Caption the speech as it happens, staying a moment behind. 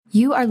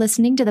You are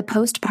listening to the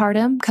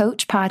Postpartum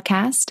Coach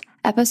Podcast,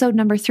 episode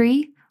number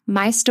 3,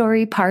 My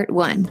Story Part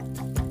 1.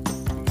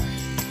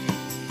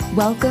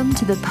 Welcome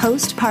to the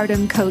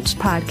Postpartum Coach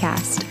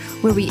Podcast,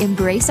 where we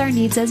embrace our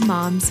needs as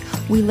moms,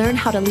 we learn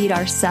how to lead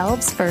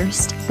ourselves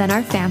first, then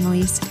our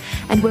families,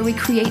 and where we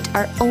create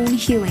our own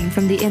healing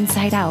from the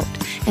inside out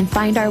and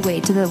find our way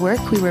to the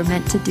work we were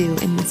meant to do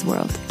in this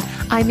world.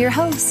 I'm your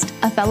host,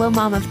 a fellow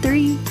mom of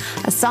 3,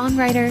 a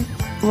songwriter,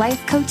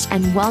 life coach,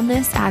 and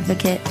wellness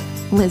advocate,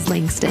 Liz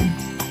Langston.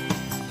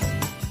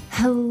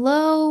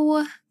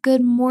 Hello,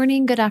 good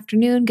morning, good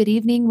afternoon, good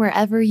evening,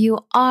 wherever you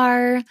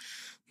are,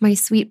 my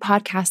sweet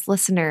podcast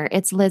listener.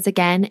 It's Liz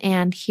again,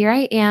 and here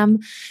I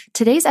am.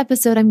 Today's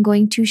episode, I'm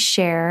going to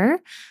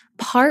share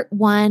part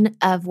 1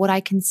 of what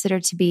I consider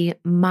to be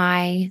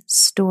my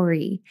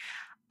story.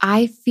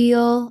 I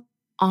feel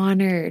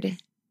honored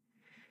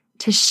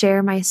to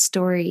share my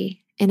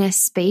story in a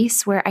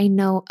space where I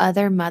know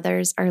other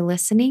mothers are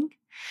listening.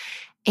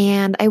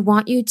 And I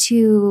want you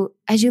to,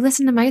 as you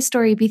listen to my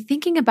story, be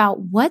thinking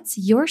about what's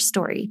your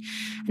story.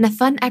 And a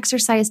fun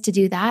exercise to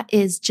do that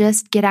is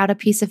just get out a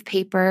piece of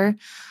paper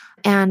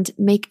and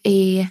make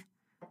a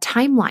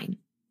timeline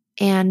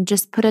and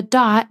just put a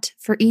dot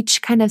for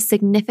each kind of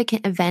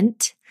significant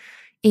event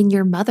in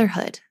your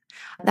motherhood.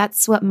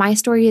 That's what my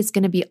story is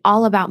going to be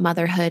all about,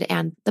 motherhood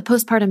and the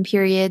postpartum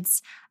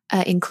periods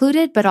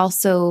included, but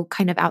also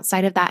kind of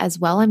outside of that as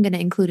well. I'm going to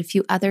include a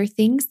few other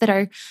things that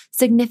are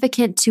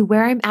significant to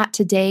where I'm at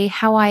today,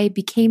 how I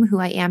became who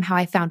I am, how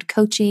I found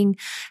coaching,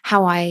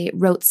 how I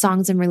wrote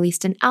songs and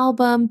released an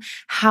album,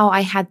 how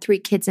I had 3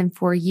 kids in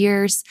 4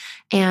 years,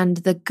 and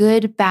the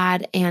good,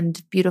 bad,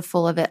 and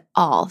beautiful of it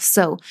all.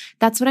 So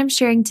that's what I'm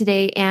sharing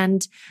today.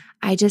 And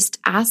I just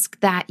ask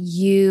that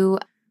you,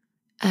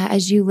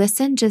 as you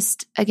listen,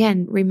 just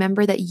again,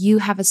 remember that you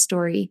have a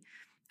story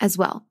as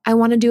well. I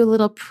want to do a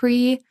little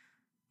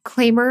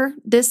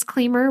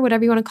disclaimer,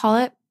 whatever you want to call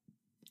it.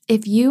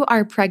 If you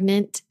are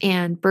pregnant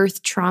and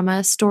birth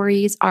trauma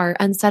stories are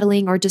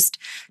unsettling or just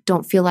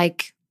don't feel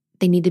like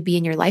they need to be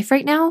in your life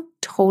right now,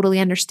 totally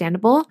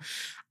understandable.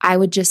 I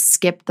would just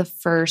skip the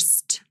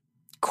first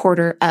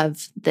quarter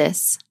of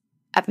this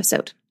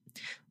episode,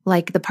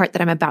 like the part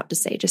that I'm about to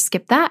say. Just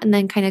skip that and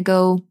then kind of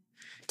go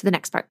to the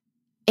next part.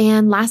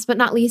 And last but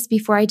not least,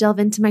 before I delve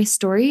into my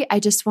story, I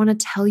just want to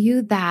tell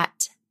you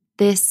that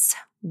this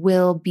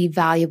will be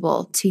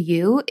valuable to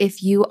you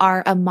if you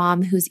are a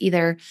mom who's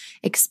either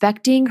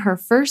expecting her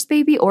first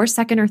baby or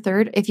second or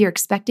third. If you're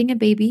expecting a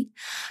baby,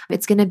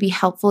 it's going to be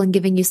helpful in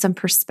giving you some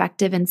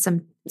perspective and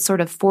some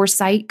sort of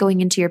foresight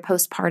going into your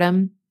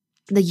postpartum,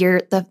 the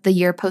year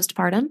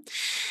postpartum.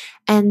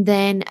 And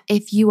then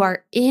if you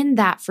are in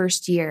that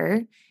first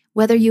year,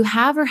 whether you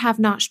have or have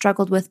not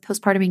struggled with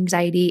postpartum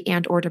anxiety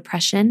and or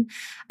depression,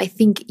 I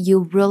think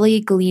you'll really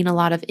glean a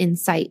lot of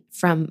insight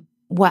from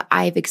what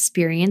I've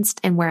experienced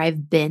and where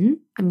I've been.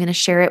 I'm going to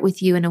share it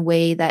with you in a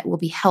way that will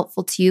be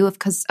helpful to you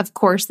because, of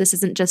course, this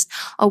isn't just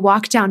a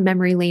walk down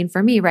memory lane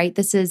for me, right?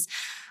 This is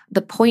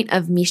the point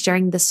of me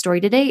sharing this story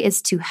today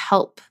is to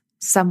help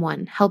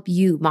someone, help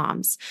you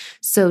moms.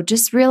 So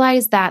just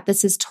realize that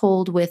this is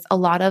told with a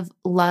lot of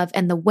love,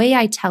 and the way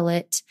I tell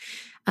it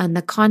and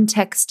the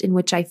context in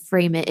which I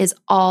frame it is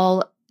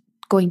all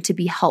going to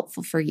be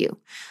helpful for you.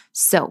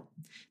 So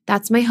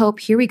that's my hope.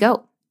 Here we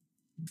go.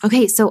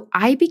 Okay, so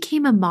I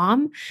became a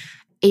mom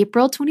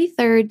April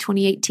 23rd,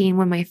 2018,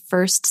 when my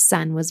first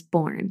son was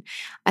born.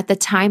 At the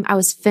time, I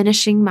was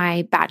finishing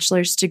my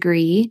bachelor's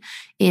degree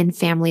in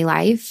family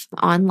life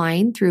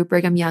online through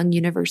Brigham Young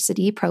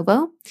University,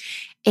 Provo.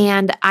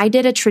 And I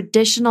did a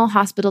traditional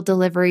hospital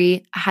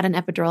delivery. I had an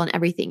epidural and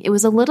everything. It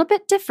was a little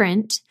bit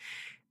different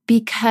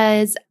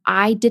because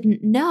I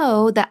didn't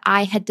know that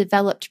I had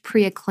developed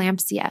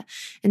preeclampsia.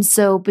 And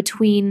so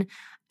between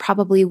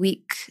probably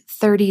week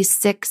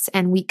 36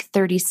 and week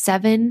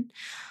 37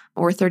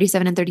 or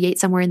 37 and 38,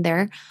 somewhere in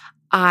there,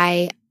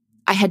 I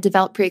had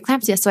developed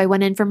preeclampsia. So I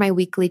went in for my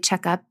weekly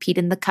checkup, peed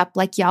in the cup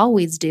like you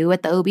always do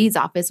at the OB's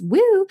office.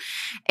 Woo!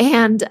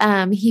 And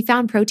he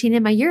found protein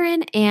in my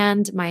urine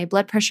and my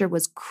blood pressure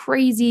was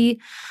crazy.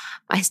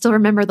 I still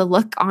remember the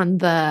look on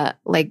the,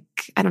 I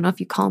don't know if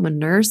you call him a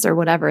nurse or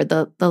whatever,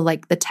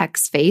 the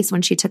tech's face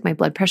when she took my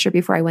blood pressure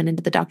before I went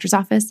into the doctor's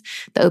office,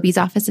 the OB's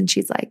office. And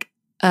she's like,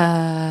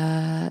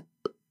 are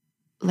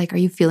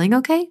you feeling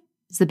okay?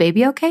 Is the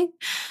baby okay?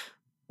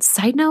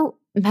 Side note,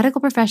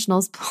 medical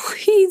professionals,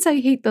 please, I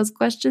hate those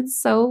questions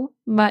so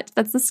much.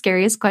 That's the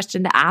scariest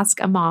question to ask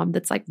a mom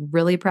that's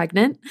really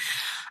pregnant.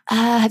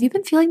 Have you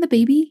been feeling the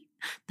baby?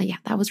 But yeah,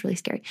 that was really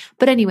scary.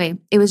 But anyway,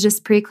 it was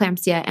just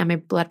preeclampsia and my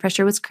blood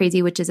pressure was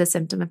crazy, which is a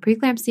symptom of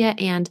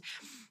preeclampsia. And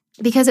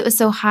because it was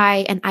so high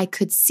and I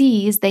could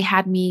seize, they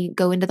had me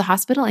go into the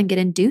hospital and get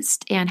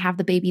induced and have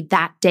the baby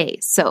that day.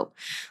 So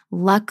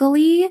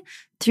luckily,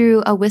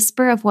 through a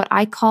whisper of what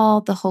I call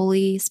the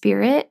Holy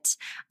Spirit,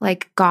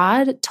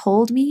 God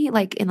told me,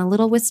 in a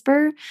little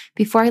whisper,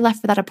 before I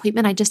left for that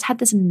appointment, I just had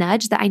this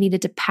nudge that I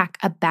needed to pack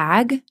a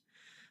bag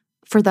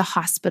for the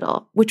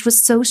hospital, which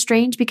was so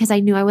strange because I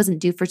knew I wasn't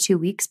due for 2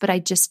 weeks, but I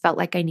just felt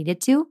like I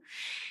needed to.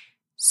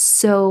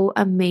 so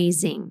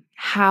amazing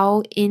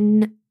how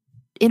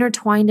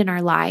intertwined in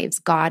our lives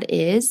God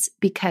is,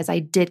 because I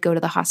did go to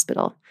the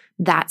hospital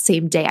that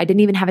same day. I didn't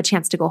even have a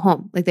chance to go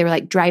home. Like they were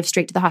like, drive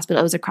straight to the hospital.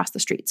 It was across the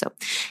street. So,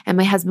 and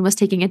my husband was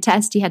taking a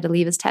test. He had to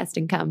leave his test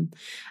and come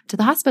to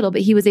the hospital,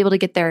 but he was able to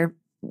get there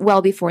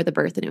well before the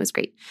birth, and it was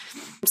great.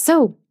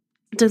 So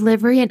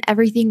delivery and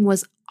everything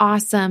was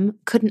awesome.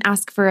 Couldn't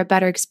ask for a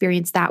better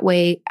experience that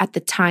way at the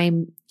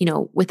time,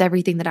 with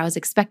everything that I was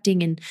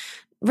expecting and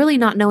really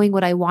not knowing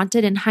what I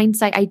wanted. In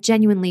hindsight, I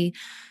genuinely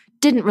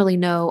didn't really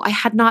know. I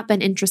had not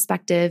been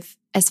introspective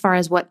as far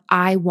as what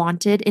I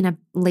wanted in a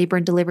labor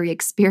and delivery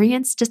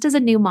experience. Just as a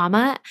new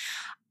mama,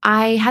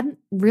 I hadn't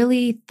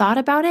really thought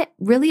about it.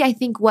 Really, I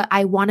think what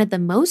I wanted the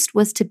most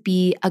was to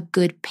be a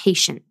good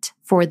patient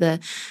for the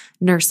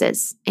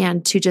nurses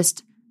and to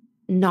just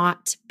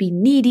not be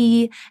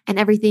needy and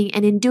everything.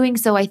 And in doing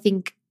so, I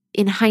think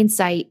in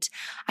hindsight,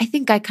 I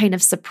think I kind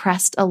of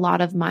suppressed a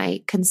lot of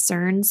my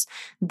concerns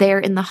there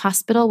in the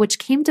hospital, which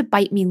came to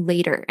bite me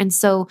later. And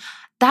so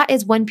that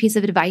is one piece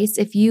of advice.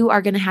 If you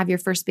are going to have your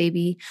first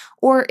baby,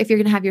 or if you're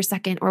going to have your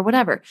second, or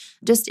whatever,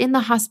 just in the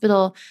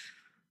hospital,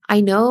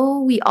 I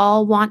know we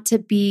all want to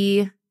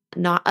be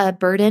not a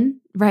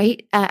burden,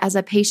 right, as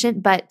a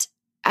patient, but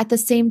at the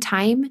same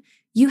time,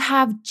 you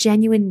have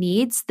genuine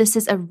needs. This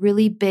is a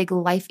really big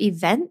life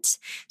event.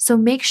 So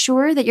make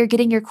sure that you're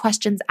getting your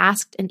questions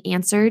asked and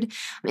answered.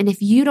 And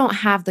if you don't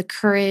have the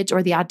courage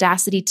or the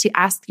audacity to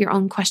ask your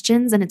own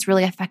questions and it's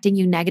really affecting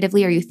you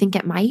negatively, or you think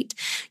it might,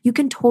 you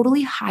can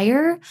totally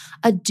hire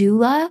a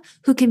doula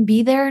who can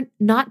be there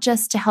not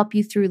just to help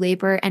you through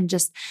labor and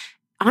just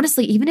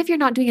honestly, even if you're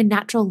not doing a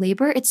natural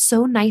labor, it's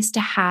so nice to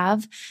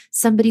have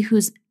somebody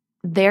who's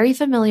very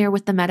familiar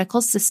with the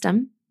medical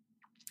system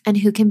and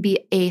who can be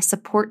a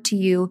support to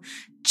you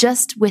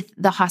just with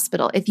the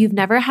hospital. If you've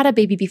never had a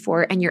baby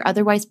before and you're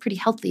otherwise pretty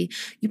healthy,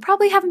 you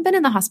probably haven't been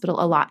in the hospital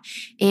a lot.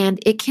 And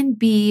it can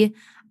be,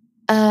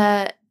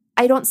 I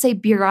don't say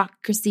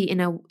bureaucracy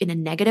in a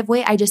negative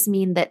way. I just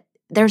mean that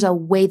there's a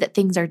way that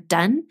things are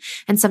done.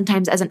 And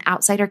sometimes as an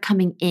outsider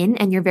coming in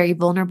and you're very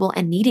vulnerable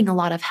and needing a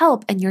lot of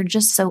help, and you're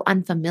just so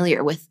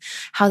unfamiliar with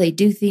how they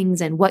do things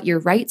and what your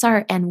rights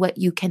are and what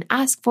you can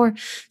ask for.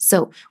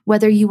 So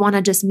whether you want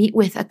to just meet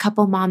with a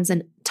couple moms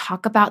and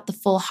talk about the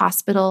full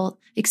hospital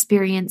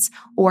experience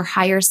or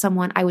hire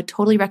someone, I would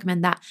totally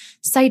recommend that.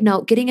 Side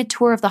note, getting a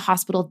tour of the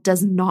hospital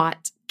does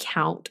not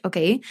count,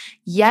 okay?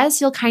 Yes,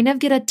 you'll kind of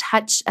get a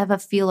touch of a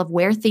feel of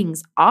where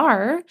things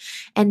are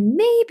and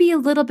maybe a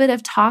little bit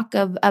of talk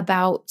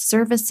about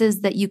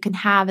services that you can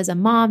have as a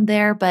mom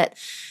there, but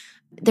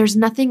there's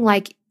nothing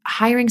like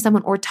hiring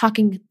someone or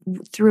talking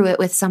through it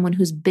with someone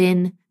who's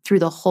been through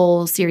the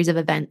whole series of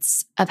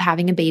events of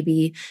having a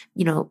baby,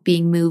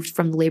 being moved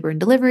from labor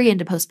and delivery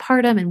into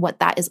postpartum and what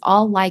that is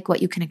all like,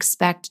 what you can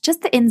expect.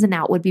 Just the ins and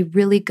out would be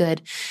really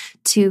good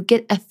to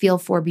get a feel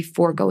for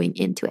before going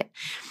into it.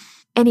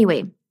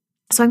 Anyway,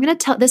 so I'm going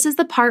to this is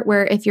the part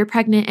where if you're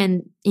pregnant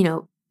and,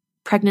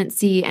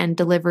 pregnancy and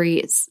delivery,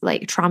 it's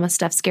like trauma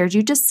stuff scares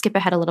you, just skip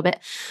ahead a little bit.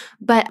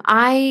 But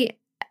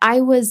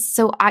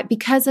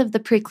because of the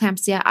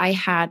preeclampsia, I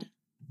had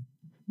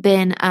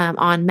been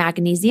on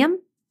magnesium.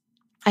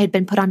 I had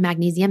been put on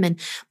magnesium and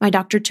my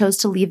doctor chose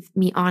to leave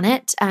me on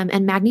it.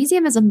 And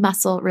magnesium is a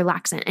muscle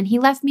relaxant. And he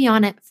left me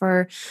on it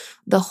for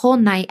the whole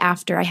night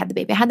after I had the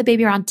baby. I had the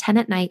baby around 10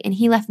 at night and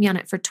he left me on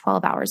it for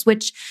 12 hours,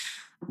 which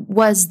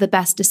was the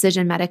best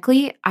decision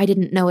medically. I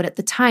didn't know it at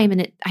the time,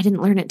 and I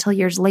didn't learn it till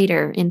years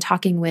later in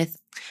talking with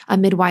a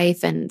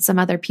midwife and some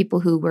other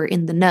people who were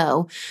in the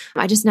know.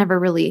 I just never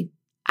really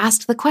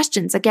asked the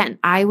questions. Again,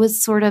 I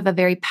was sort of a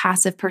very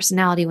passive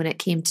personality when it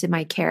came to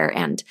my care,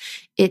 and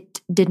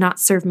it did not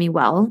serve me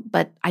well,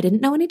 but I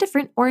didn't know any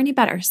different or any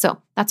better.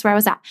 So that's where I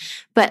was at.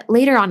 But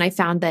later on, I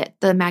found that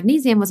the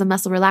magnesium was a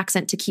muscle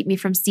relaxant to keep me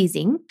from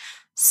seizing.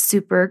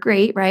 Super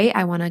great, right?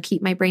 I want to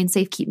keep my brain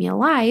safe, keep me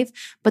alive.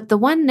 But the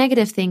one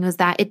negative thing was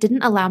that it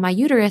didn't allow my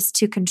uterus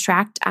to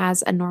contract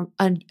as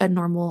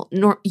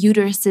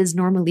uteruses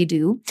normally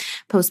do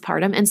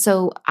postpartum. And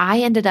so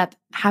I ended up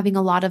having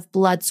a lot of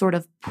blood sort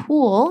of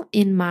pool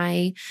in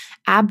my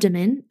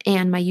abdomen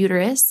and my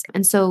uterus.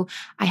 And so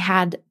I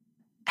had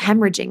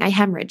hemorrhaging. I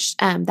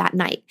hemorrhaged that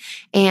night,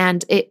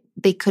 and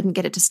they couldn't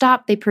get it to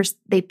stop. They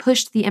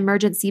pushed the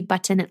emergency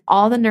button, and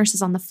all the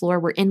nurses on the floor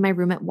were in my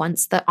room at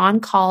once. The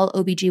on-call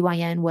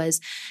OBGYN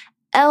was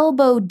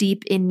elbow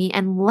deep in me,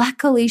 and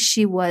luckily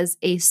she was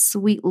a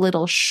sweet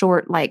little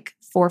short, like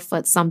 4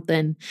 foot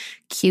something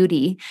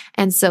cutie.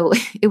 And so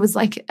it was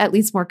like at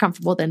least more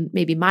comfortable than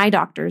maybe my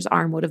doctor's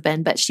arm would have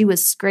been, but she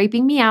was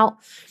scraping me out.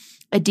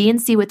 A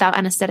D&C without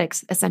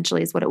anesthetics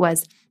essentially is what it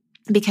was,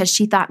 because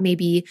she thought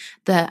maybe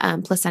the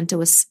placenta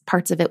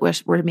parts of it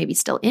were maybe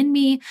still in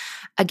me.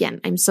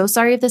 Again, I'm so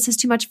sorry if this is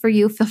too much for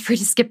you. Feel free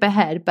to skip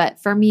ahead. But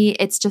for me,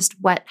 it's just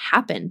what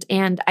happened.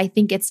 And I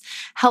think it's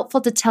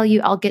helpful to tell you.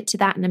 I'll get to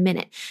that in a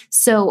minute.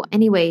 So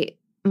anyway,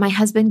 my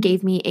husband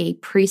gave me a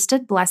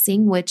priesthood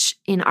blessing, which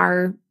in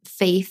our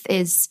faith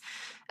is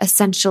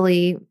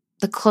essentially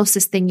the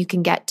closest thing you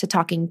can get to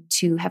talking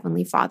to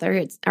Heavenly Father.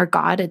 It's our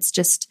God. It's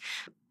just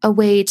a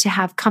way to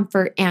have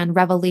comfort and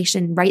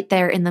revelation right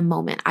there in the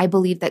moment. I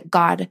believe that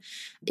God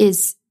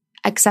is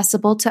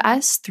accessible to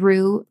us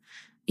through,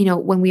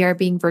 when we are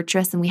being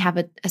virtuous and we have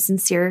a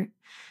sincere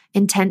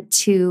intent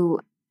to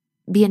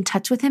be in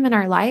touch with him in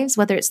our lives,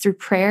 whether it's through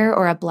prayer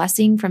or a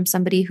blessing from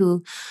somebody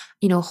who,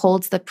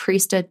 holds the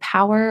priesthood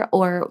power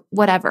or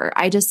whatever.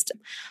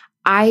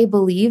 I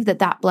believe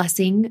that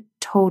blessing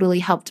totally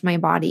helped my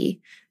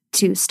body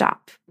to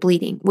stop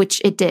bleeding,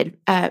 which it did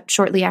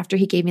shortly after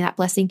he gave me that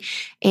blessing.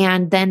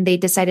 And then they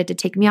decided to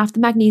take me off the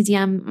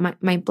magnesium.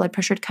 My blood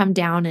pressure had come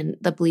down and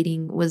the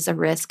bleeding was a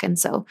risk. And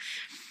so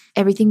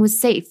everything was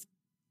safe.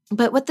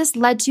 But what this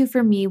led to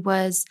for me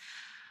was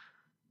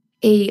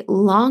a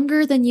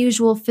longer than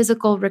usual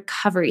physical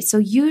recovery. So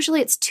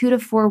usually it's 2 to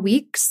 4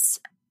 weeks,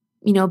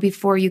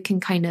 before you can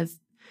kind of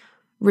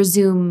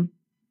resume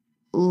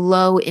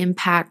low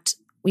impact,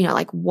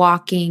 like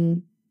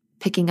walking,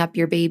 picking up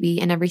your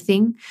baby and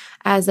everything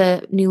as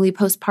a newly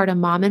postpartum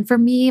mom. And for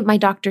me, my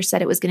doctor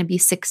said it was going to be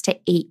 6 to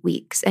 8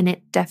 weeks, and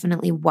it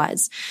definitely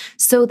was.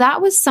 So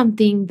that was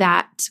something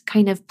that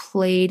kind of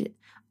played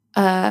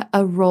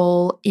a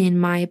role in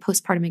my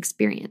postpartum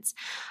experience.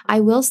 I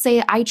will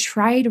say I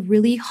tried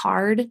really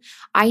hard.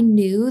 I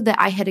knew that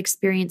I had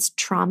experienced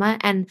trauma,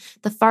 and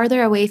the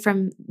farther away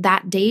from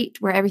that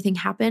date where everything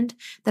happened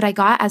that I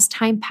got as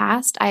time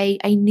passed, I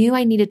knew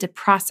I needed to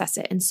process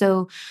it. And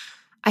so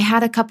I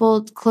had a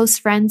couple close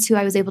friends who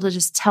I was able to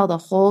just tell the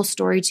whole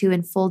story to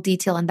in full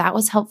detail, and that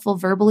was helpful,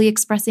 verbally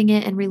expressing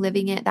it and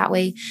reliving it that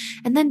way,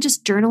 and then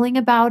just journaling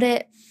about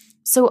it.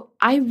 So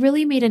I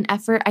really made an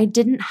effort. I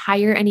didn't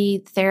hire any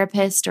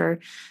therapist or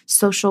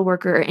social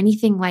worker or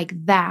anything like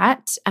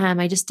that.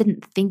 I just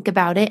didn't think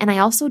about it. And I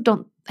also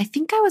I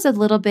think I was a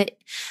little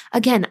bit,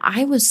 again,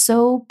 I was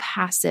so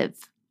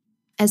passive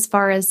as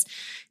far as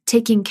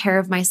taking care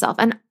of myself.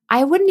 And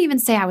I wouldn't even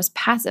say I was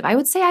passive. I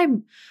would say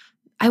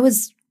I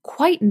was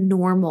quite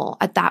normal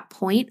at that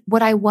point.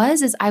 What I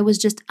was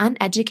just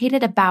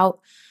uneducated about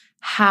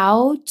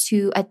how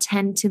to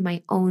attend to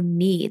my own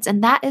needs.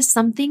 And that is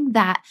something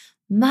that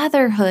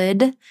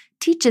motherhood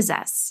teaches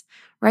us,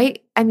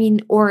 right? I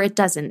mean, or it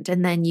doesn't,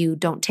 and then you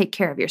don't take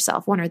care of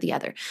yourself, one or the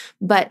other.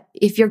 But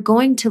if you're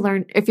going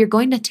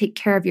to take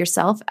care of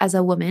yourself as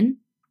a woman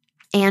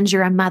and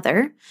you're a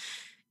mother,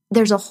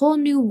 there's a whole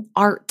new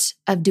art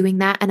of doing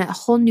that and a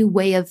whole new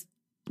way of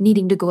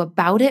needing to go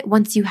about it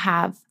once you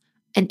have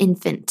an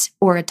infant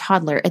or a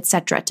toddler,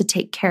 etc., to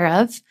take care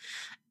of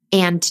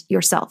and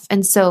yourself.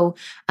 And so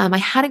I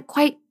hadn't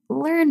quite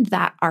learned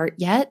that art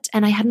yet,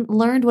 and I hadn't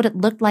learned what it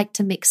looked like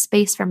to make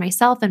space for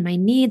myself and my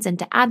needs and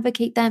to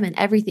advocate them and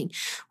everything,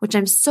 which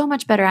I'm so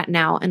much better at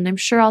now. And I'm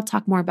sure I'll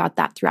talk more about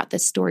that throughout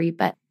this story.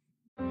 But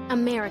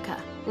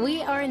America,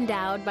 we are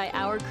endowed by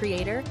our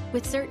Creator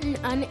with certain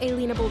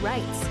unalienable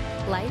rights: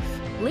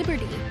 life,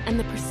 liberty, and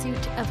the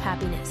pursuit of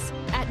happiness.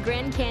 At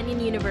Grand Canyon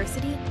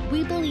University,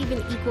 we believe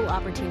in equal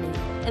opportunity,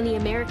 and the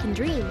American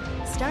dream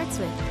starts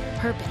with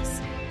purpose.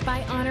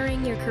 By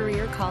honoring your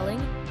career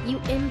calling, you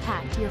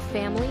impact your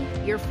family,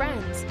 your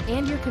friends,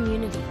 and your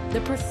community. The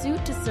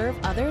pursuit to serve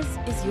others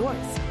is yours.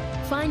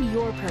 Find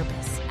your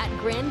purpose at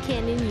Grand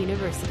Canyon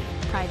University.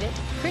 Private,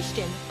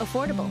 Christian,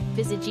 affordable.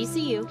 Visit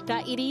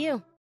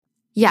gcu.edu.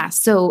 yeah,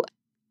 so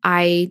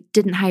I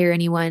didn't hire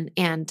anyone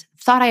and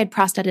thought I had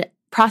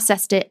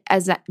processed it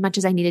as much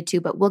as I needed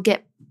to, but we'll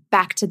get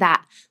back to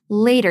that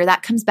later.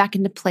 That comes back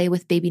into play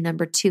with baby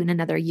number 2 in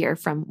another year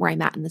from where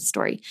I'm at in the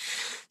story.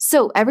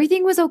 So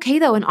everything was okay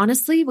though. And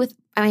honestly, with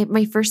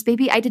my first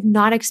baby, I did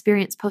not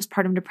experience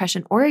postpartum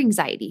depression or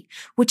anxiety,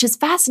 which is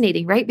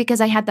fascinating, right?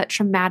 Because I had that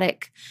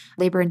traumatic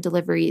labor and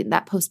delivery,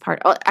 that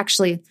postpartum.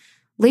 Actually,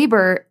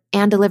 labor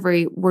and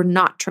delivery were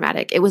not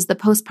traumatic. It was the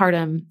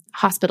postpartum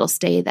hospital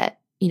stay that,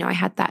 I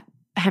had that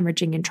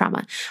hemorrhaging and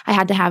trauma. I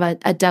had to have a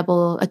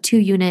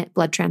 2-unit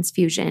blood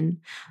transfusion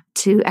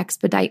to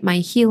expedite my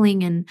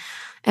healing and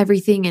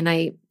everything. And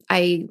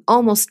I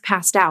almost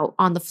passed out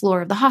on the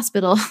floor of the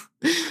hospital,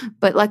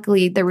 but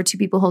luckily there were 2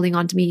 people holding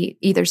on to me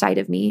either side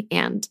of me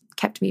and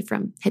kept me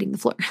from hitting the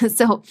floor.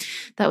 So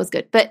that was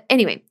good. But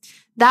anyway,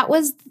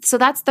 that's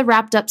the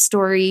wrapped up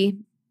story.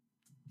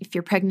 If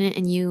you're pregnant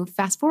and you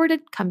fast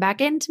forwarded, come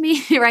back into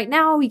me right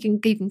now. You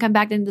can come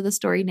back into the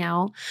story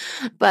now.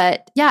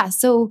 But yeah,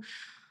 so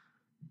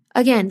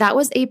again, that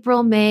was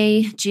April,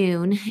 May,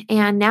 June.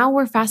 And now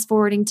we're fast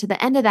forwarding to the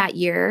end of that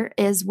year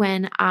is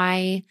when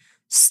I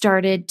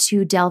started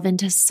to delve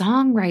into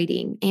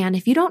songwriting. And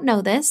if you don't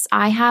know this,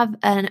 I have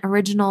an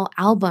original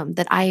album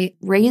that I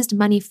raised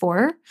money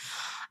for,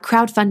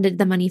 crowdfunded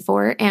the money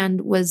for,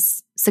 and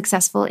was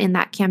successful in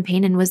that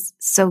campaign and was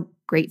so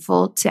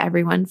grateful to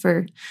everyone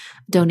for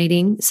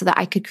donating so that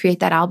I could create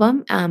that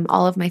album,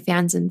 all of my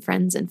fans and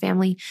friends and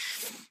family.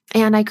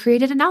 And I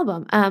created an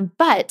album.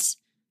 But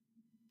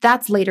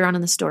that's later on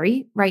in the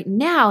story. Right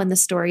now in the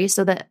story,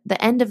 so the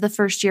end of the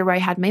first year where I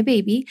had my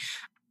baby,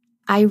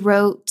 I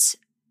wrote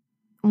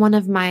one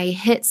of my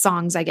hit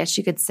songs, I guess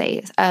you could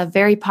say, a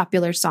very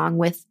popular song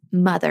with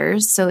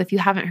mothers. So if you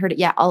haven't heard it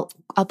yet, I'll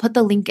put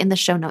the link in the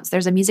show notes.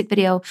 There's a music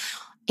video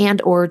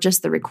and or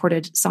just the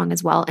recorded song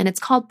as well. And it's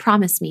called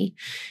Promise Me.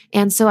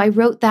 And so I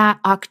wrote that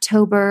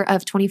October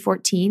of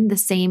 2014, the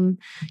same,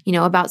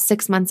 about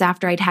 6 months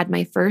after I'd had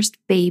my first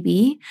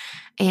baby.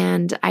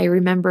 And I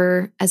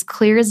remember as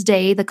clear as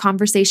day, the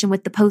conversation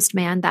with the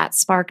postman that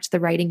sparked the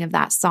writing of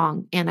that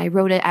song. And I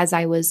wrote it as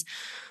I was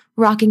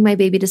rocking my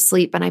baby to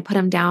sleep, and I put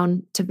him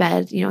down to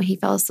bed. He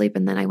fell asleep,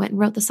 and then I went and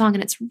wrote the song,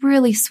 and it's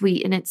really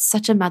sweet, and it's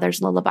such a mother's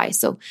lullaby.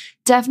 So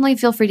definitely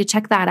feel free to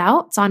check that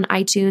out. It's on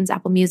iTunes,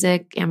 Apple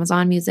Music,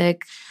 Amazon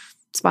Music,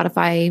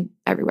 Spotify,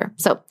 everywhere.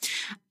 So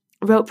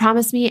wrote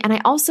Promise Me. And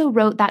I also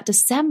wrote that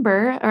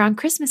December around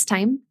Christmas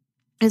time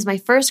is my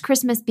first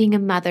Christmas being a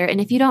mother. And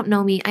if you don't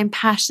know me, I'm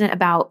passionate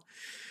about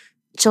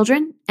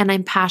children, and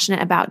I'm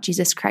passionate about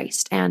Jesus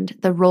Christ and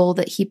the role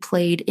that he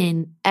played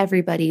in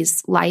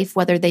everybody's life,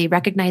 whether they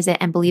recognize it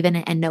and believe in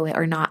it and know it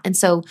or not. And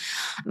so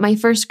my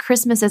first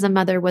Christmas as a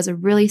mother was a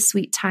really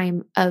sweet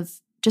time of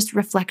just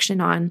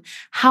reflection on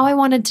how I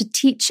wanted to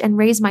teach and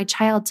raise my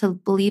child to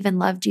believe and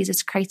love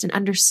Jesus Christ and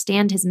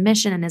understand his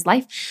mission and his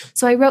life.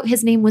 So I wrote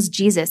His Name Was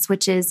Jesus,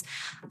 which is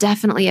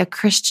definitely a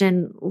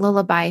Christian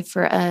lullaby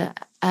for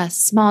a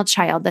small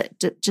child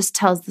that just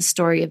tells the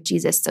story of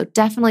Jesus. So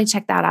definitely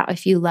check that out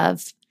if you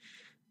love,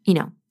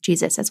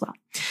 Jesus as well.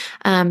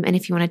 And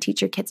if you want to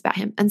teach your kids about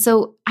him. And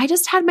so I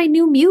just had my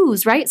new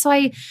muse, right? So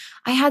I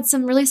had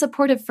some really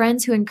supportive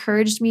friends who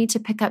encouraged me to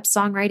pick up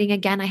songwriting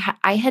again.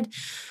 I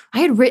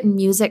had written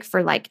music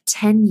for like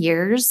 10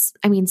 years.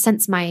 I mean,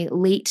 since my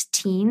late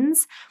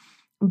teens,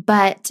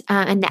 but,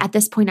 and at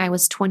this point I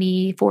was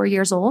 24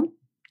 years old.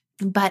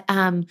 But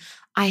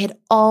I had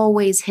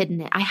always hidden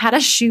it. I had a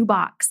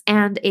shoebox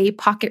and a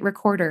pocket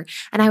recorder,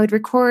 and I would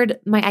record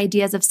my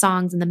ideas of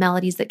songs and the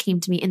melodies that came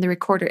to me in the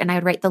recorder, and I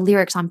would write the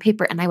lyrics on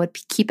paper, and I would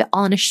keep it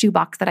all in a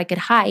shoebox that I could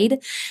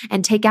hide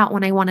and take out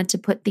when I wanted to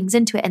put things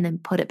into it and then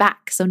put it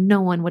back so no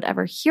one would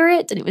ever hear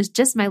it. And it was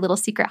just my little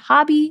secret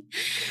hobby.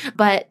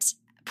 But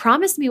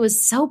Promise Me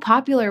was so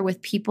popular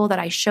with people that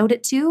I showed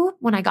it to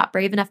when I got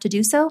brave enough to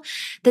do so,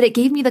 that it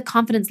gave me the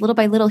confidence little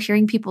by little,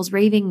 hearing people's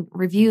raving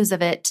reviews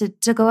of it,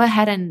 to go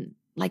ahead and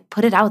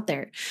put it out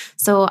there.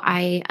 So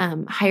I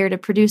hired a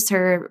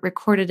producer,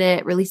 recorded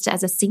it, released it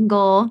as a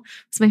single.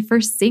 It was my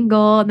first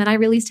single. And then I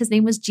released His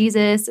Name Was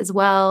Jesus as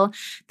well.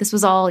 This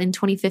was all in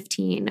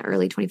 2015,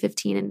 early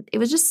 2015. And it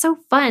was just so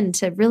fun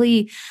to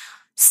really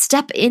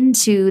step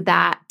into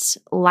that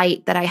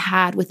light that I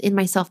had within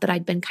myself that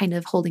I'd been kind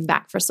of holding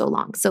back for so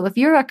long. So if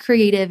you're a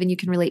creative and you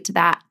can relate to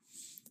that,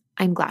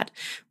 I'm glad.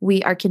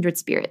 We are kindred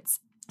spirits.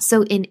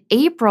 So in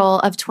April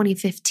of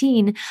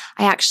 2015,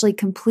 I actually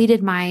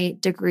completed my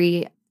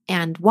degree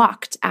and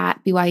walked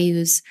at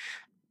BYU's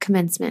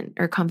commencement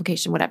or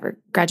convocation, whatever,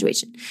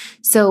 graduation.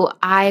 So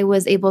I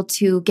was able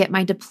to get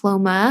my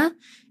diploma,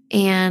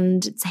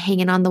 and it's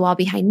hanging on the wall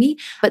behind me.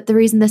 But the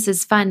reason this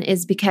is fun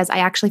is because I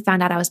actually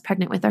found out I was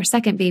pregnant with our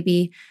second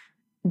baby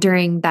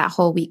during that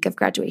whole week of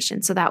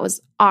graduation. So that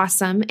was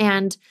awesome.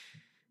 And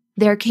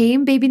there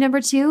came baby number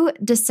 2,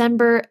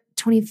 December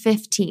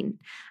 2015.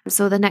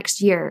 So the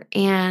next year.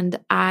 And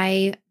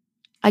I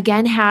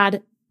again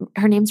had,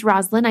 her name's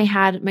Rosalind. I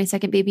had my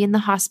second baby in the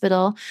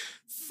hospital.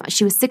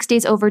 She was 6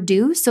 days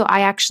overdue. So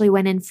I actually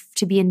went in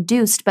to be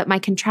induced, but my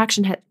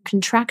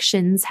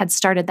contractions had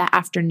started that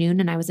afternoon,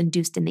 and I was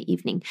induced in the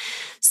evening.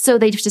 So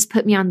they just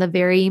put me on the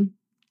very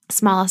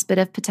smallest bit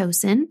of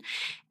Pitocin,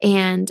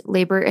 and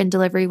labor and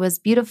delivery was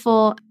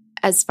beautiful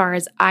as far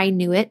as I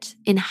knew it.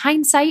 In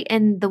hindsight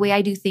and the way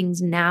I do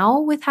things now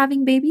with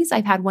having babies,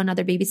 I've had one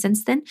other baby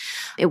since then.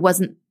 It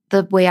wasn't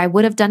the way I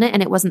would have done it,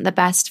 and it wasn't the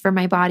best for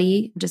my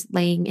body. Just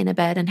laying in a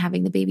bed and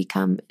having the baby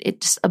come,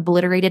 it just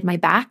obliterated my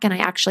back, and I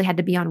actually had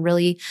to be on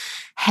really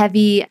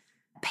heavy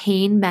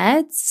pain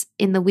meds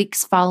in the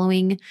weeks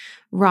following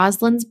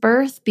Rosalind's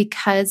birth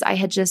because I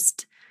had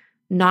just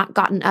not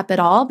gotten up at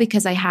all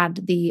because I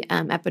had the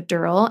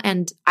epidural.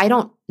 And I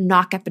don't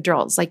knock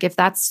epidurals. Like if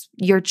that's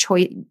your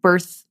choice,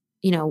 birth,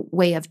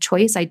 way of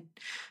choice, I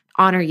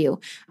honor you.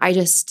 I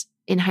just,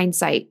 in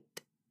hindsight,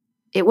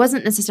 it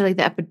wasn't necessarily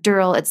the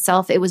epidural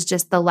itself. It was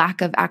just the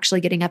lack of actually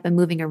getting up and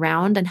moving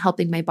around and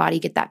helping my body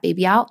get that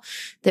baby out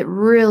that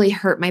really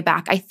hurt my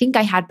back. I think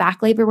I had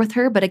back labor with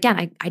her, but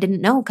again, I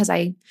didn't know because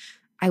I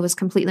was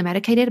completely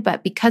medicated,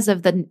 but because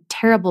of the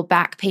terrible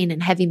back pain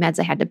and heavy meds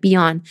I had to be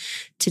on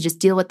to just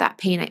deal with that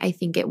pain, I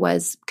think it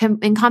was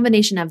in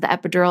combination of the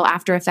epidural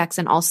after effects,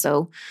 and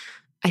also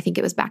I think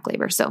it was back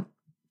labor. So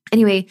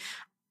anyway,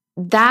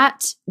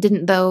 that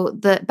didn't, though,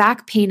 the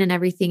back pain and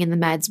everything in the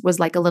meds was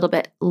like a little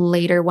bit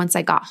later once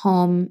I got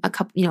home, a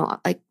couple,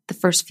 like the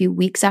first few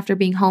weeks after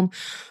being home.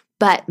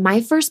 But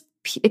my first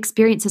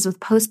experiences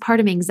with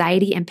postpartum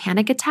anxiety and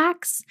panic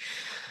attacks,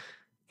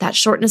 that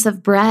shortness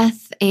of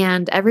breath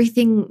and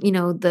everything,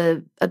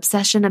 the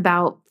obsession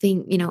about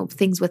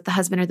things with the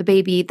husband or the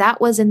baby,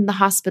 that was in the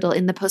hospital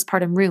in the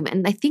postpartum room.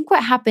 And I think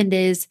what happened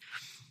is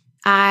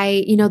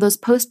those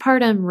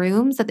postpartum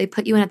rooms that they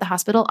put you in at the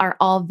hospital are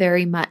all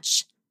very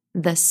much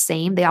the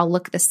same. They all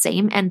look the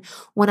same. And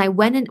when I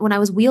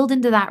was wheeled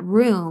into that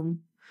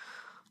room,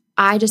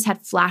 I just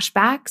had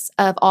flashbacks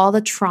of all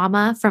the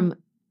trauma from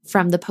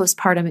from the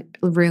postpartum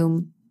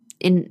room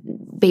in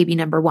baby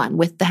number 1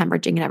 with the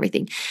hemorrhaging and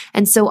everything.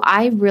 And so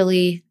I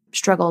really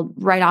struggled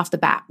right off the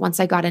bat once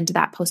I got into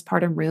that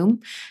postpartum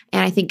room.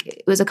 And I think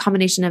it was a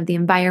combination of the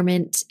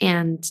environment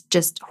and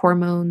just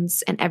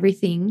hormones and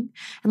everything.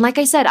 And like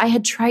I said, I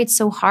had tried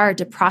so hard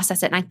to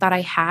process it and I thought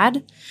I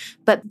had,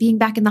 but being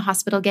back in the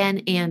hospital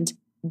again and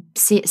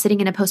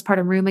sitting in a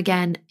postpartum room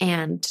again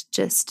and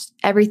just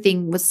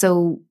everything was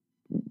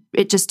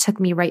it just took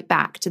me right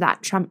back to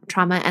that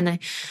trauma. And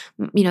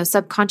I,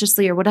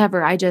 subconsciously or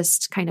whatever, I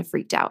just kind of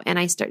freaked out and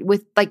I started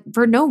with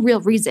for no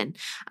real reason.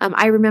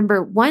 I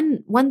remember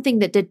one thing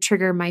that did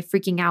trigger my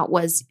freaking out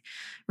was,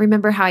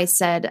 remember how I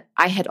said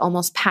I had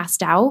almost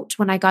passed out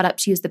when I got up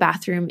to use the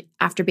bathroom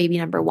after baby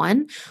number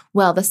 1?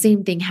 Well, the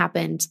same thing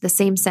happened, the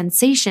same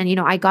sensation.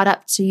 I got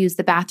up to use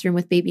the bathroom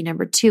with baby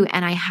number 2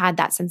 and I had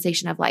that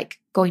sensation of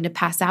going to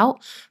pass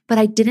out, but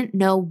I didn't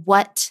know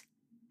what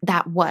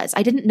that was.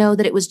 I didn't know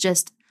that it was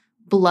just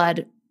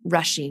blood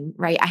rushing,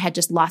 right? I had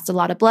just lost a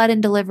lot of blood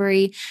in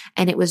delivery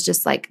and it was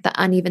just the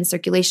uneven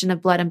circulation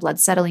of blood and blood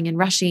settling and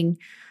rushing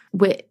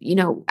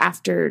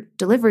after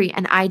delivery.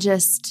 And I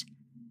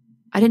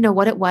didn't know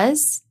what it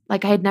was. I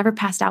had never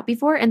passed out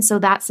before. And so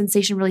that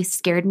sensation really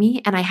scared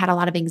me. And I had a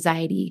lot of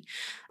anxiety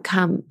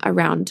come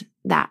around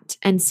that.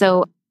 And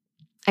so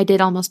I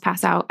did almost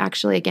pass out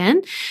actually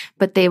again,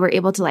 but they were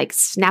able to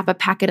snap a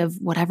packet of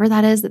whatever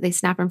that is that they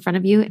snap in front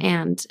of you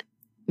and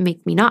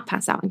make me not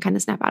pass out and kind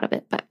of snap out of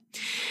it. But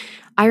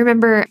I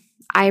remember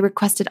I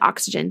requested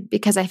oxygen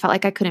because I felt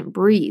like I couldn't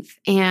breathe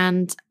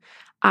and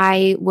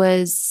I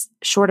was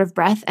short of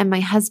breath. And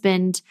my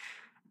husband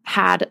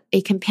had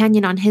a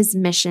companion on his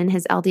mission,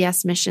 his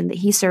LDS mission that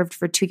he served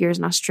for 2 years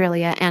in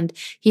Australia. And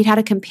he'd had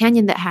a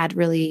companion that had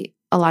really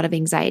a lot of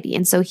anxiety.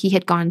 And so he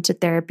had gone to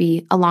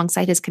therapy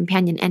alongside his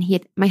companion. And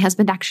my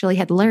husband actually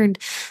had learned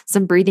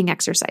some breathing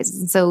exercises.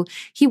 And so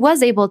he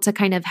was able to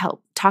kind of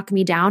help talk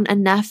me down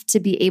enough to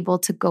be able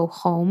to go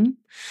home.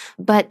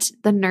 But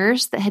the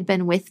nurse that had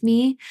been with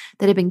me,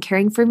 that had been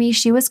caring for me,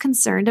 she was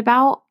concerned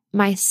about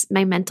my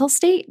mental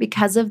state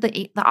because of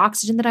the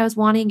oxygen that I was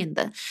wanting and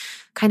the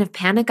kind of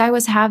panic I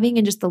was having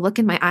and just the look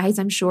in my eyes,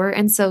 I'm sure.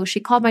 And so she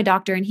called my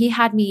doctor and he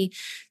had me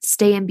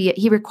stay and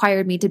he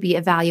required me to be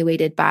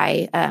evaluated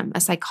by a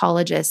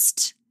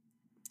psychologist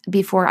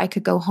before I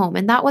could go home.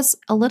 And that was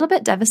a little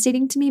bit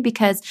devastating to me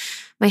because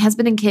my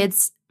husband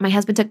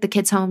took the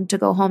kids home to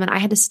go home and I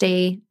had to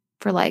stay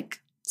for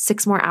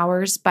 6 more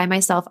hours by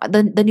myself.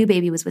 The new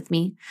baby was with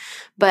me,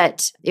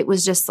 but it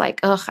was just I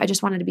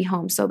just wanted to be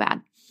home so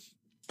bad.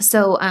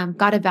 So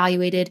got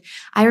evaluated.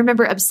 I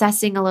remember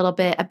obsessing a little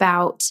bit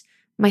about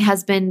my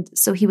husband.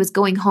 So he was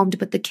going home to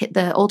put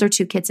the older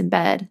 2 kids in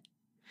bed.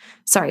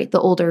 Sorry, the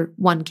older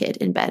 1 kid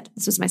in bed.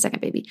 This was my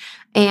second baby.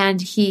 And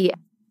he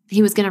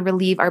was going to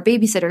relieve our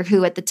babysitter,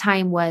 who at the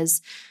time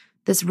was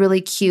this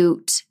really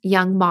cute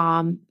young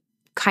mom,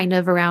 kind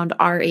of around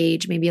our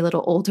age, maybe a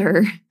little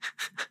older.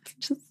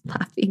 Just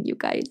laughing, you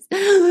guys.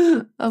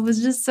 I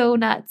was just so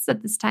nuts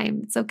at this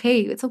time. It's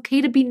okay. It's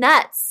okay to be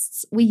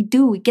nuts. We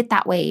get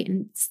that way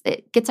and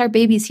it gets our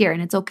babies here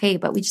and it's okay,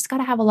 but we just got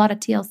to have a lot of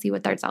TLC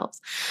with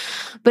ourselves.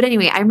 But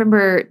anyway, I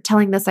remember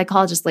telling the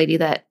psychologist lady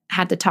that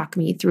had to talk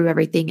me through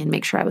everything and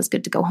make sure I was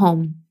good to go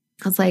home.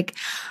 I was like,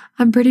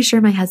 I'm pretty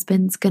sure my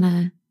husband's going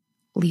to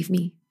leave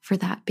me for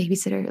that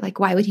babysitter.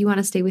 Why would he want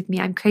to stay with me?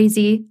 I'm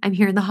crazy. I'm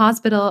here in the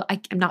hospital.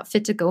 I'm not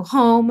fit to go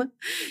home.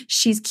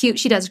 She's cute.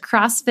 She does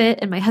CrossFit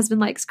and my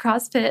husband likes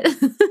CrossFit.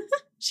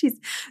 She's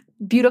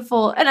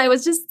beautiful. And I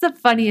was just the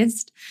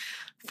funniest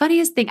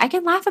thing. I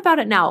can laugh about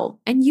it now.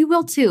 And you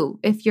will too,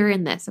 if you're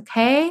in this.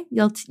 Okay.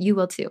 You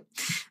will too.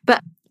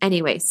 But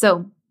anyway,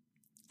 so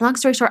long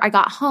story short, I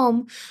got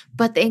home,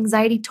 but the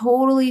anxiety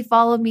totally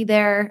followed me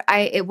there.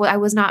 I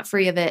was not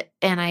free of it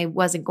and I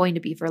wasn't going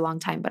to be for a long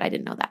time, but I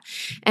didn't know that.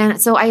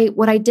 And so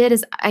what I did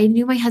is I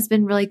knew my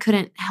husband really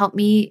couldn't help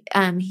me.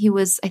 I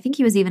think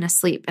he was even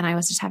asleep and I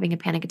was just having a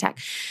panic attack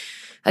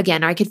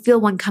again, or I could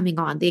feel one coming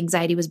on. The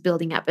anxiety was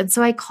building up. And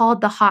so I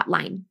called the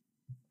hotline.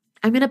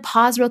 I'm going to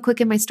pause real quick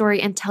in my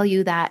story and tell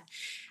you that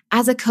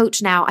as a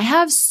coach now, I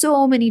have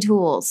so many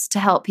tools to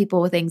help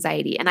people with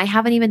anxiety, and I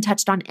haven't even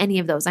touched on any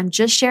of those. I'm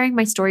just sharing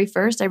my story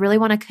first. I really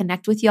want to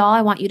connect with y'all.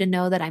 I want you to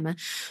know that I'm a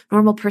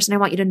normal person. I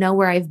want you to know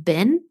where I've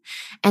been,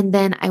 and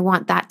then I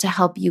want that to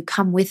help you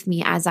come with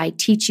me as I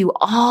teach you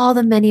all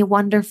the many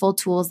wonderful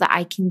tools that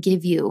I can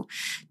give you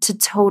to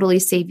totally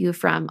save you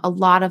from a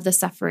lot of the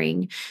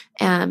suffering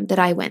that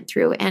I went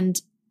through.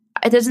 And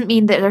it doesn't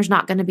mean that there's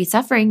not going to be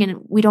suffering,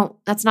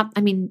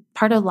 and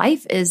part of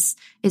life is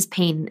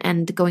pain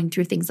and going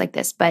through things like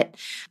this. But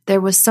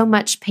there was so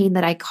much pain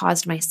that I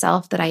caused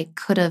myself that I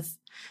could have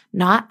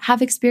not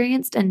have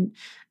experienced. And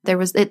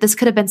this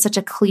could have been such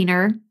a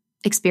cleaner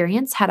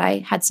experience had I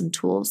had some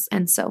tools.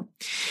 And so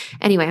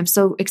anyway, I'm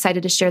so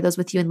excited to share those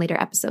with you in later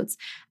episodes.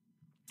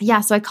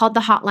 Yeah. So I called the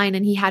hotline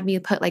and he had me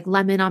put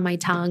lemon on my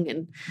tongue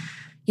and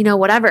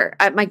whatever.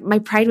 My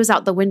pride was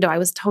out the window. I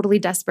was totally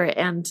desperate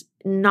and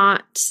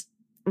not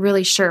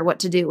really sure what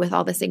to do with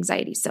all this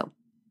anxiety. So,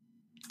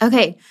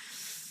 okay.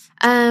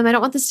 I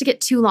don't want this to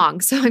get too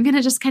long, so I'm going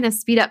to just kind of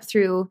speed up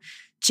through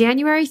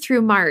January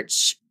through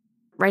March.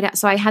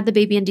 So I had the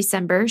baby in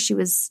December. She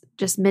was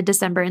just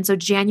mid-December. And so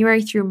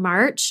January through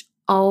March,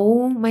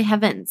 oh my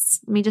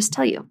heavens. Let me just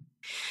tell you.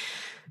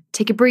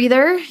 Take a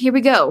breather. Here we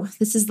go.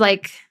 This is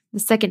like the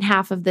second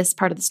half of this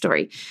part of the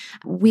story.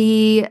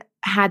 We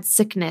had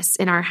sickness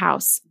in our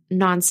house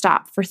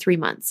nonstop for 3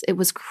 months. It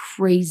was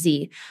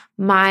crazy.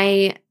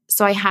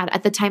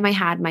 At the time I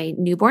had my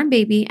newborn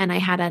baby and I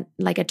had a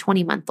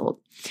 20-month-old,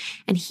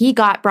 and he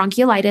got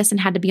bronchiolitis and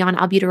had to be on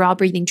albuterol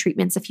breathing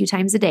treatments a few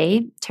times a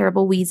day,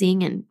 terrible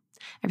wheezing and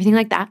everything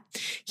like that.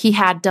 He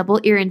had double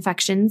ear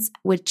infections,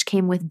 which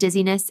came with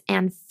dizziness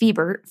and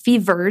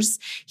fevers.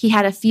 He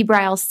had a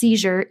febrile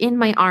seizure in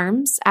my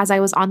arms as I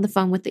was on the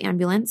phone with the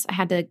ambulance. I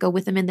had to go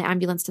with him in the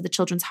ambulance to the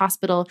children's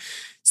hospital.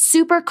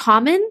 Super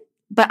common,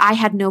 but I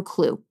had no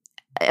clue.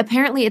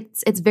 Apparently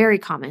it's very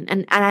common.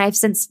 And I've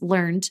since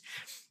learned,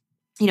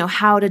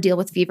 how to deal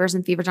with fevers,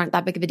 and fevers aren't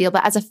that big of a deal.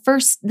 But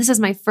this is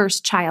my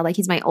first child. Like,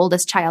 he's my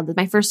oldest child.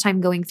 My first time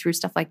going through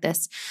stuff like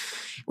this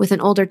with an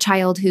older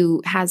child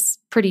who has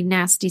pretty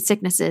nasty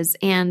sicknesses,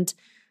 and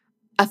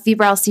a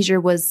febrile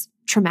seizure was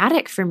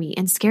traumatic for me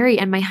and scary.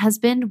 And my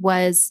husband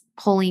was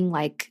pulling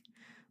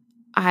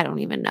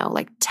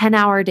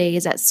 10-hour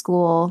days at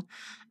school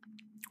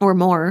or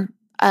more.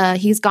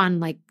 He's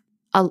gone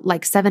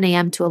 7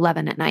 a.m. to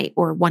 11 at night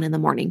or 1 in the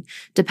morning,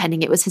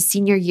 depending. It was his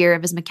senior year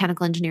of his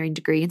mechanical engineering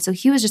degree. And so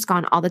he was just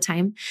gone all the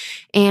time.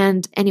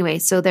 And anyway,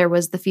 so there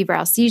was the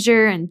febrile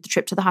seizure and the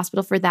trip to the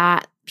hospital for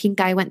that.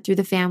 Pink eye went through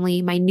the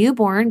family. My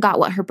newborn got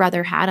what her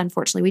brother had.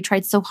 Unfortunately, we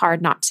tried so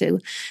hard not to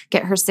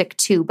get her sick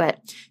too,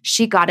 but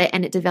she got it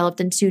and it developed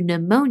into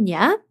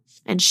pneumonia.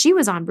 And she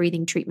was on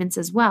breathing treatments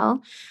as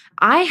well.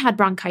 I had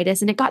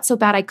bronchitis and it got so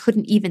bad I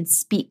couldn't even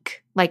speak.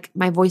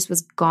 My voice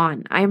was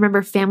gone. I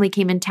remember family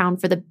came in town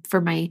for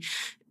my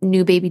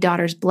new baby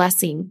daughter's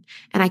blessing,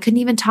 and I couldn't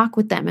even talk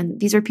with them. And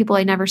these are people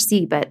I never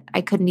see, but I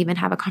couldn't even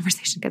have a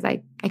conversation because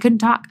I couldn't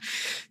talk.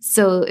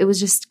 So it was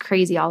just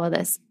crazy, all of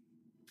this.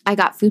 I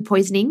got food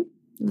poisoning.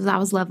 That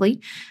was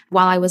lovely.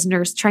 While I was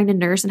trying to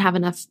nurse and have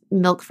enough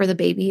milk for the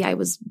baby, I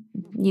was,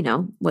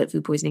 what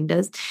food poisoning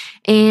does.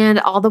 And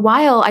all the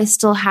while, I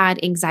still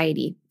had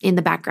anxiety in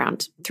the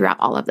background throughout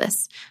all of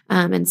this.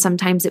 And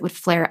sometimes it would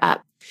flare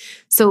up.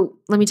 So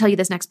let me tell you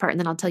this next part, and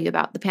then I'll tell you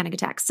about the panic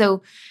attack.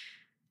 So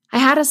I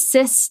had a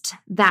cyst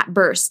that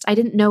burst. I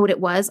didn't know what it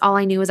was. All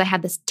I knew is I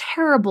had this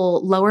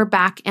terrible lower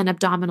back and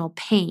abdominal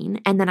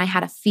pain, and then I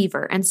had a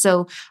fever. And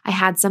so I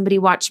had somebody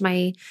watch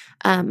my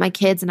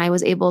kids, and I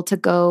was able to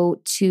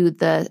go to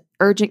the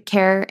urgent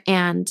care,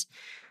 and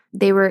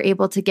they were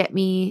able to get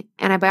me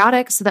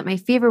antibiotics so that my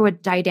fever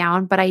would die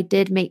down. But I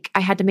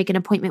had to make an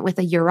appointment with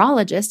a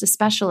urologist,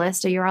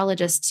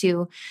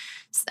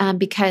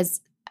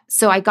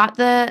 So I got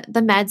the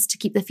meds to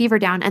keep the fever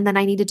down, and then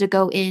I needed to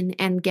go in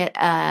and get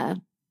a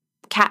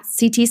CAT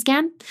CT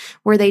scan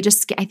where they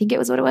just, I think it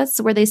was what it was,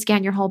 so where they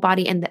scan your whole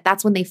body, and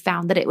that's when they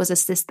found that it was a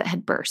cyst that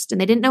had burst.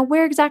 And they didn't know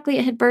where exactly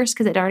it had burst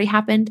because it already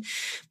happened,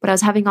 but I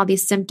was having all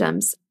these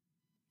symptoms.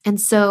 And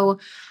so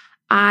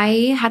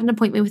I had an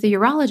appointment with a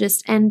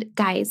urologist, and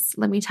guys,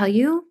 let me tell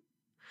you,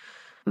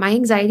 my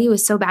anxiety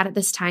was so bad at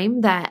this time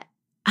that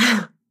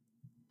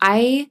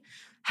I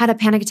had a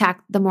panic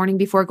attack the morning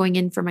before going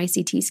in for my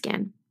CT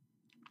scan.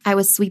 I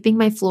was sweeping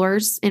my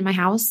floors in my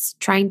house,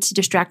 trying to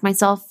distract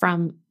myself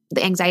from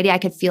the anxiety I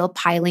could feel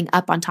piling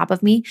up on top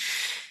of me.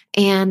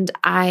 And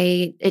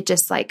it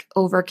just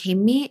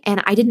overcame me.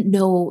 And I didn't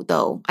know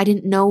though. I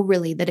didn't know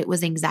really that it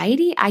was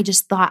anxiety. I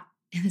just thought,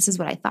 and this is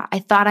what I thought. I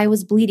thought I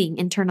was bleeding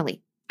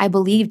internally. I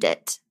believed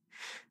it.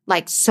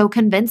 So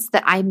convinced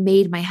that I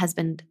made my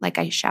husband,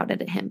 I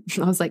shouted at him.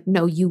 I was like,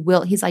 no, you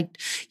will. He's like,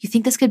 you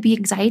think this could be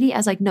anxiety? I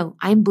was like, no,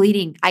 I'm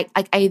bleeding.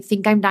 I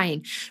think I'm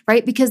dying,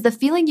 right? Because the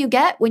feeling you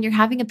get when you're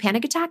having a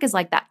panic attack is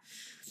like that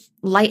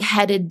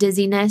lightheaded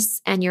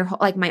dizziness, and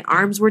my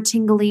arms were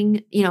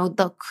tingling,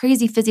 the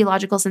crazy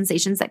physiological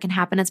sensations that can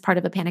happen as part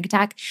of a panic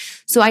attack.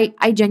 So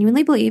I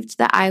genuinely believed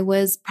that I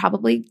was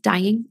probably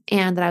dying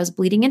and that I was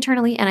bleeding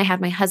internally. And I had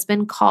my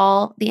husband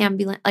call the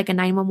ambulance, a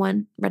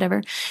 911,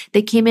 whatever.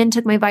 They came in,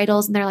 took my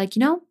vitals, and they're like,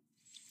 do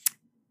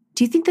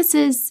you think this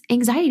is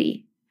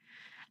anxiety?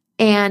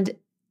 And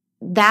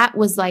that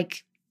was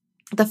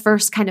the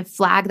first kind of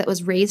flag that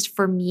was raised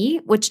for me,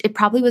 which it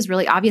probably was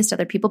really obvious to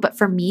other people, but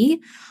for me,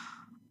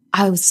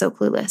 I was so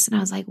clueless. And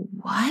I was like,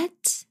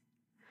 what?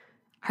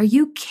 Are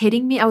you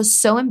kidding me? I was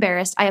so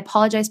embarrassed. I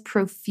apologized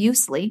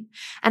profusely.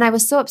 And I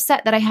was so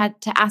upset that I had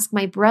to ask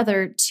my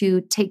brother to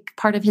take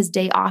part of his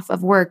day off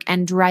of work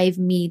and drive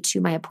me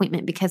to my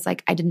appointment because I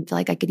didn't feel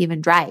like I could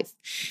even drive.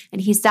 And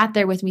he sat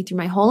there with me through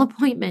my whole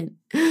appointment.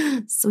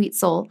 Sweet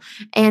soul.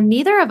 And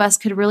neither of us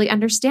could really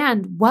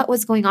understand what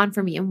was going on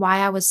for me and why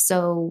I was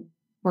so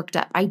worked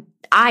up.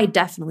 I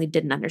definitely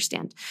didn't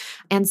understand.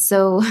 And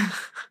so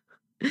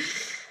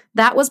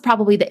that was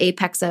probably the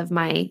apex of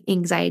my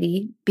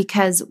anxiety,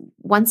 because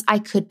once I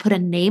could put a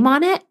name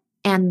on it,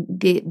 and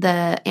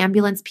the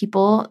ambulance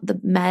people, the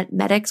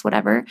medics,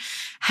 whatever,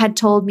 had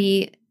told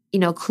me,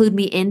 clued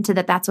me into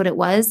that's what it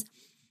was,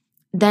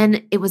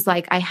 then it was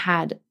like I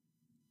had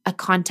a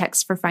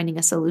context for finding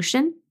a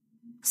solution.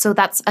 So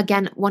that's,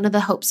 again, one of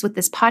the hopes with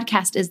this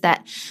podcast is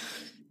that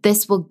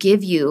this will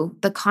give you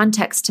the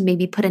context to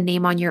maybe put a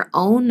name on your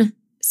own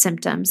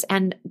symptoms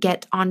and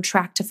get on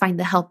track to find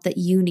the help that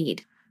you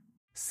need.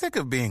 Sick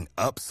of being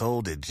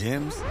upsold at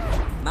gyms?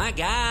 My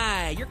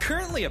guy, you're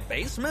currently a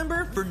base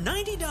member. For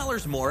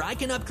 $90 more, I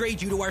can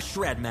upgrade you to our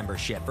Shred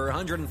membership. For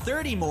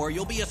 $130 more,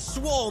 you'll be a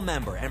Swole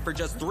member. And for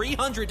just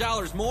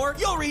 $300 more,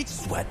 you'll reach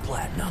Sweat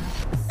Platinum.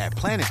 At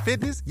Planet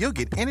Fitness, you'll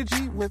get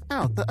energy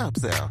without the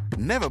upsell.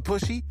 Never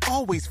pushy,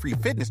 always free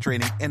fitness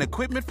training and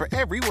equipment for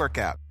every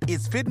workout.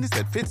 It's fitness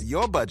that fits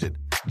your budget.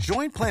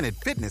 Join Planet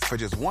Fitness for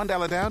just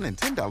 $1 down and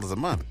 $10 a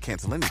month.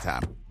 Cancel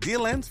anytime.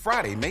 Deal ends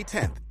Friday, May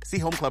 10th. See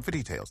Home Club for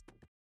details.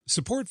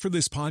 Support for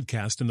this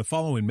podcast and the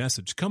following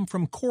message come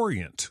from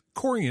Corient.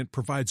 Corient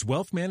provides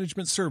wealth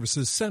management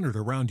services centered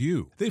around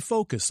you. They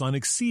focus on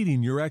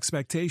exceeding your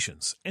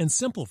expectations and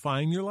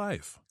simplifying your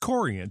life.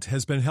 Corient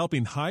has been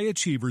helping high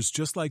achievers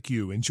just like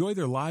you enjoy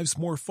their lives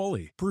more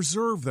fully,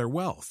 preserve their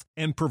wealth,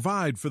 and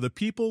provide for the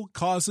people,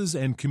 causes,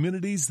 and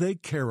communities they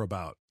care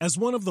about. As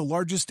one of the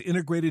largest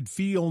integrated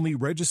fee-only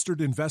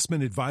registered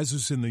investment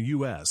advisors in the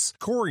U.S.,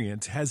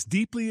 Corient has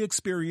deeply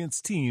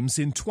experienced teams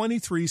in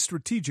 23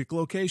 strategic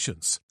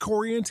locations.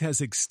 Corient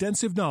has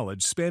extensive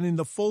knowledge spanning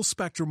the full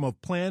spectrum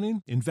of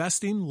planning,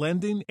 investing,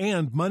 lending,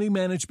 and money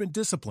management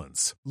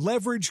disciplines.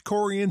 Leverage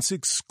Corient's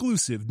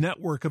exclusive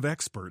network of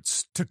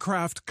experts to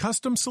craft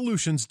custom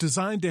solutions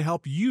designed to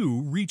help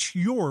you reach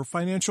your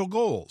financial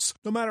goals,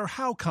 no matter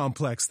how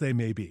complex they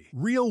may be.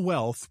 Real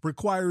wealth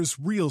requires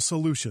real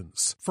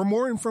solutions. For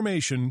more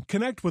information,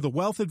 connect with a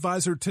wealth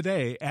advisor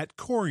today at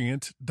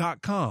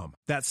Corient.com.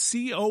 That's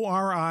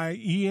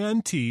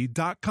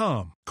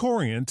Corient.com.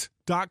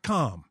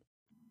 Corient.com.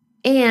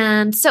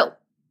 And so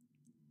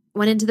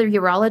went into the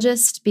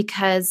urologist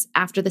because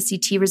after the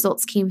CT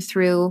results came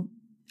through,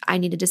 I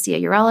needed to see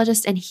a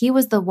urologist. And he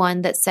was the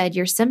one that said,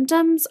 your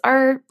symptoms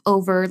are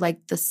over,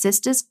 like the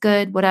cyst is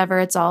good, whatever,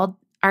 it's all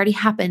already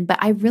happened. But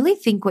I really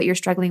think what you're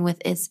struggling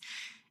with is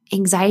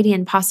anxiety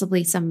and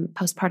possibly some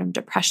postpartum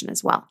depression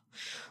as well.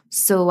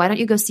 So why don't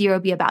you go see your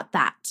OB about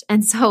that?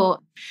 And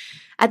so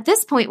at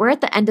this point, we're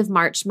at the end of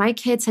March. My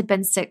kids had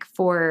been sick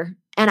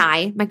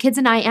my kids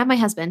and I and my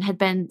husband had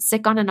been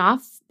sick on and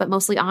off, but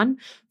mostly on,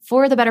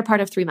 for the better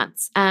part of 3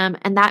 months. And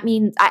that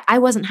means I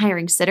wasn't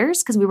hiring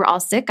sitters because we were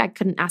all sick. I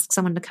couldn't ask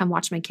someone to come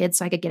watch my kids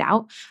so I could get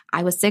out.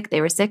 I was sick.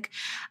 They were sick.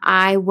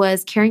 I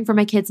was caring for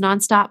my kids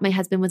nonstop. My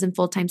husband was in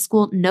full-time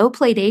school. No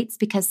play dates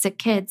because sick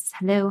kids.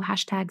 Hello,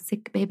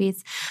 #sick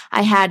babies.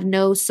 I had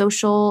no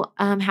social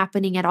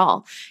happening at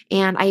all.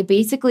 And I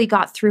basically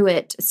got through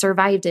it,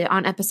 survived it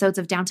on episodes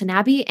of Downton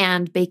Abbey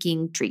and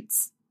baking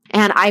treats.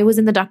 And I was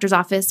in the doctor's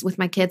office with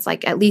my kids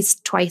like at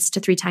least 2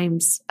 to 3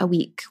 times a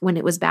week when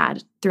it was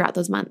bad throughout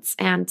those months.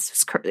 And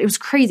it was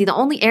crazy. The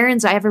only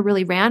errands I ever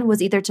really ran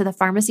was either to the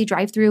pharmacy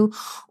drive-through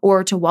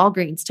or to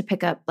Walgreens to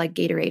pick up like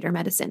Gatorade or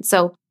medicine.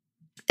 So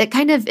it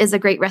kind of is a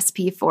great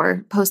recipe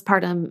for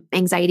postpartum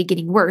anxiety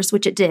getting worse,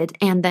 which it did,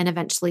 and then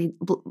eventually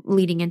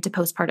leading into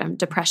postpartum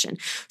depression.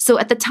 So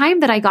at the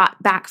time that I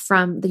got back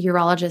from the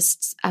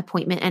urologist's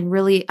appointment and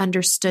really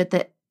understood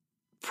that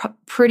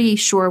pretty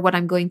sure what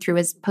I'm going through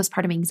is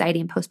postpartum anxiety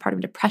and postpartum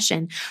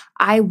depression,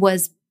 I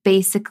was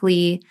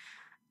basically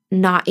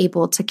not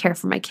able to care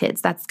for my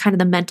kids. That's kind of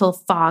the mental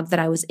fog that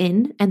I was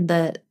in and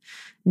the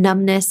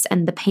numbness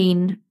and the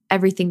pain,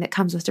 everything that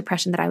comes with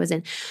depression that I was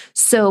in.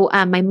 So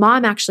my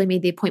mom actually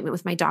made the appointment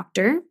with my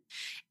doctor,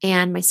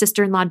 and my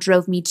sister-in-law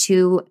drove me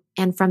to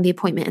and from the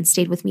appointment and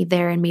stayed with me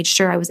there and made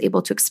sure I was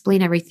able to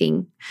explain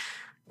everything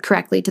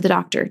correctly to the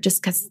doctor,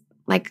 just because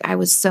like I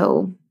was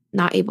so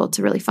not able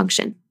to really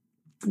function.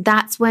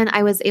 That's when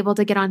I was able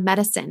to get on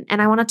medicine.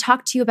 And I want to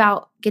talk to you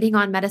about getting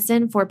on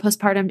medicine for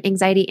postpartum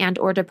anxiety and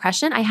or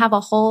depression. I have a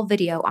whole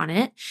video on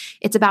it.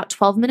 It's about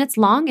 12 minutes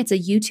long. It's a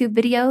YouTube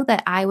video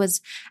that I was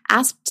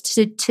asked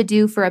to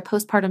do for a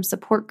postpartum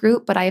support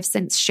group, but I have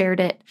since shared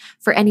it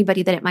for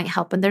anybody that it might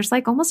help. And there's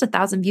like almost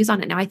 1,000 views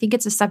on it now. I think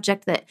it's a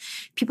subject that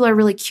people are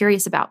really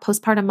curious about.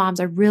 Postpartum moms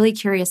are really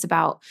curious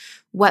about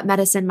what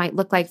medicine might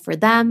look like for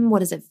them. What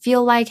does it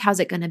feel like? How's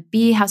it going to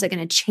be? How's it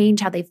going to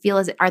change how they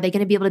feel? Are they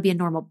going to be able to be a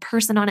normal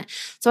person on it?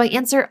 So I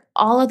answer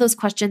all of those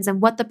questions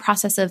and what the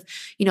process of,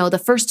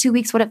 the first 2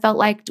 weeks, what it felt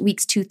like,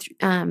 weeks 2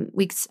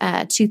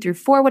 through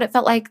 4, what it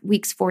felt like,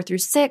 weeks 4 through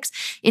 6,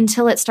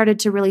 until it started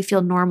to really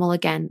feel normal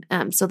again.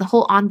 So the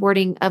whole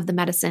onboarding of the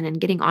medicine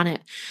and getting on it,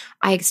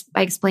 I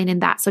explain in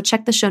that. So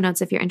check the show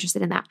notes if you're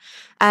interested in that.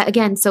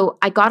 Again, so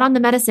I got on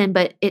the medicine,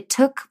 but it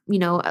took,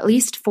 at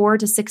least 4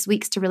 to 6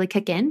 weeks to really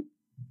kick in.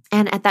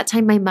 And at that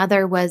time, my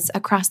mother was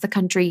across the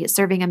country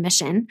serving a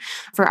mission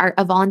for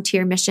a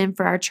volunteer mission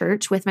for our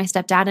church with my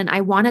stepdad, and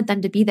I wanted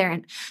them to be there.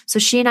 And so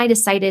she and I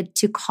decided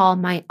to call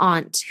my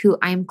aunt, who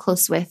I'm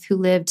close with, who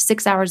lived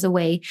 6 hours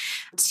away.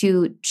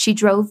 She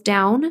drove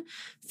down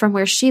from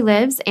where she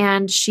lives,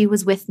 and she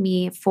was with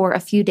me for a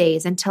few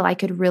days until I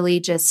could really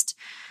just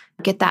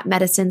get that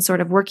medicine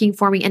sort of working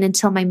for me. And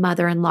until my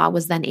mother-in-law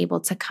was then able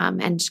to come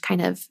and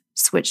kind of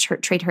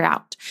trade her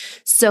out.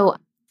 So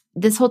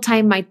this whole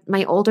time,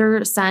 my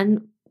older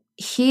son,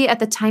 he at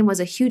the time was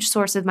a huge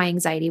source of my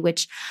anxiety,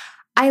 which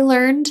I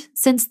learned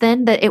since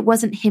then that it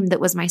wasn't him that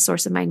was my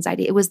source of my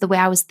anxiety. It was the way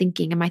I was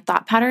thinking and my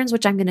thought patterns,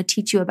 which I'm going to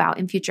teach you about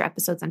in future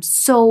episodes. I'm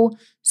so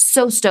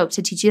stoked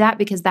to teach you that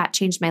because that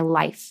changed my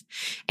life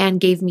and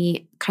gave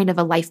me kind of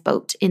a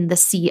lifeboat in the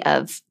sea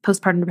of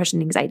postpartum depression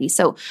and anxiety.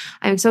 So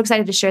I'm so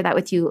excited to share that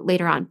with you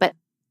later on. But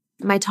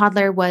my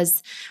toddler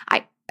was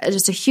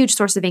just a huge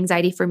source of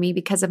anxiety for me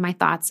because of my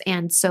thoughts.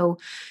 And so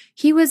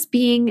he was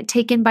being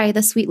taken by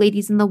the sweet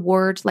ladies in the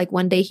ward. Like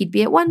one day he'd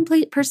be at one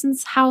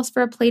person's house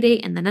for a play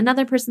date and then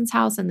another person's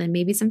house and then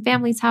maybe some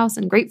family's house.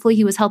 And gratefully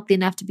he was healthy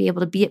enough to be able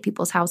to be at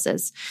people's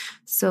houses.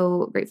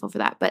 So grateful for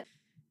that. But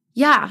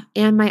yeah,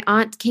 and my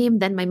aunt came,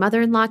 then my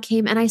mother-in-law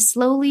came, and I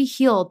slowly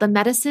healed. The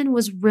medicine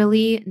was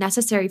really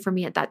necessary for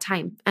me at that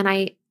time. And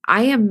I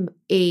mean,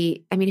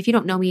 if you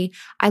don't know me,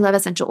 I love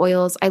essential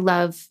oils. I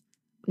love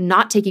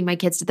not taking my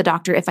kids to the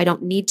doctor if I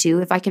don't need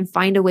to. If I can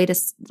find a way to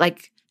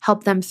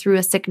help them through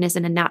a sickness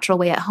in a natural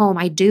way at home,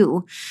 I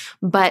do.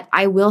 But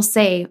I will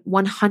say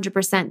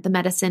 100% the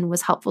medicine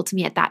was helpful to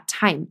me at that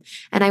time.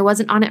 And I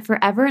wasn't on it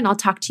forever. And I'll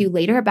talk to you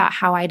later about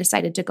how I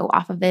decided to go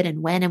off of it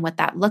and when and what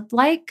that looked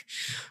like.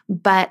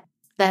 But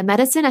the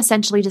medicine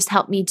essentially just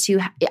helped me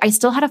I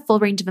still had a full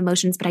range of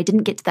emotions, but I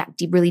didn't get to that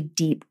really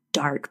deep,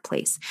 dark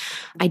place.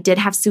 I did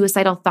have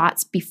suicidal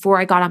thoughts before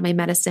I got on my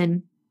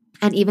medicine.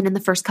 And even in the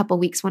first couple of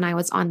weeks when I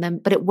was on them,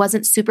 but it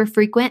wasn't super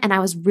frequent. And I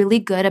was really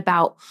good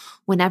about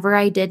whenever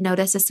I did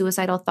notice a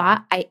suicidal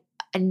thought, I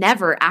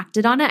never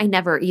acted on it. I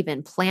never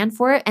even planned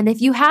for it. And if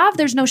you have,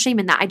 there's no shame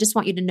in that. I just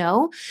want you to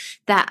know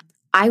that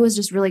I was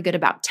just really good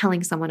about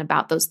telling someone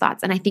about those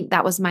thoughts. And I think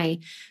that was my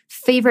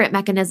favorite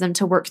mechanism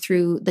to work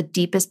through the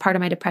deepest part of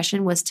my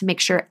depression, was to make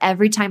sure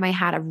every time I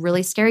had a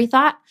really scary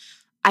thought,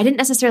 I didn't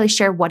necessarily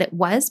share what it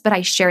was, but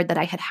I shared that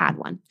I had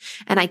one.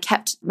 And I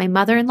kept my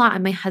mother-in-law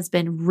and my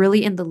husband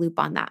really in the loop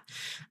on that.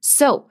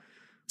 So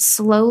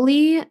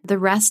slowly, the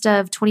rest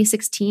of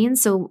 2016,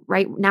 so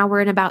right now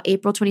we're in about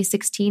April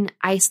 2016,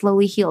 I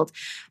slowly healed.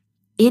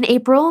 In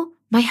April,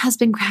 my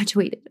husband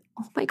graduated.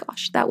 Oh my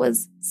gosh, that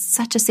was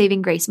such a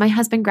saving grace. My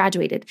husband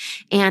graduated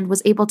and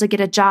was able to get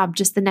a job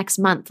just the next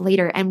month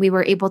later. And we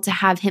were able to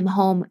have him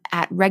home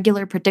at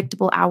regular,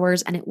 predictable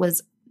hours. And it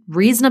was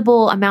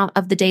reasonable amount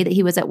of the day that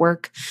he was at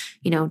work,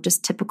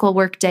 just typical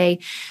work day,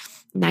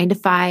 9 to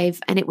 5.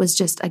 And it was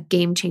just a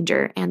game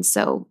changer. And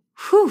so,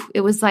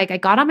 it was like I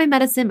got on my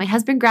medicine, my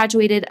husband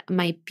graduated,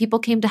 my people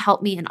came to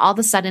help me, and all of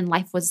a sudden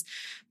life was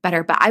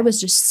better. But I was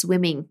just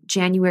swimming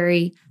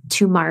January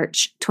to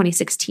March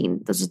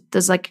 2016. This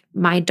was like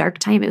my dark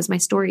time. It was my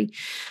story.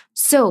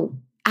 So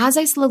as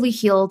I slowly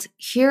healed,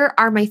 here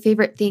are my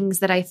favorite things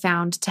that I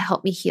found to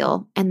help me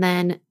heal. And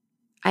then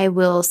I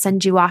will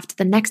send you off to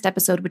the next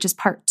episode, which is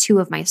part 2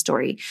 of my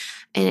story.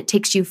 And it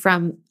takes you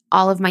from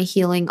all of my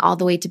healing all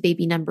the way to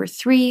baby number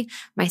 3,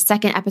 my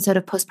second episode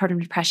of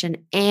postpartum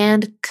depression,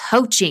 and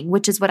coaching,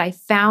 which is what I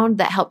found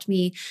that helped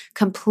me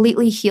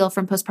completely heal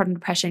from postpartum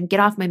depression, get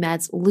off my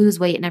meds, lose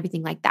weight, and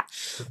everything like that.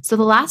 So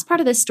the last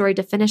part of this story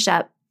to finish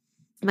up,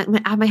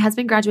 my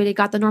husband graduated,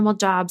 got the normal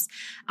jobs.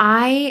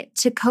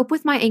 To cope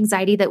with my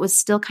anxiety that was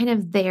still kind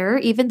of there,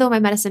 even though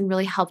my medicine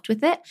really helped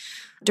with it,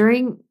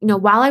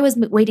 while I was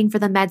waiting for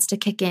the meds to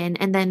kick in,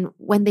 and then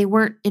when they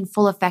weren't in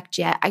full effect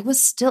yet, it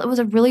was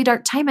a really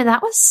dark time. And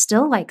that was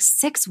still like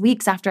 6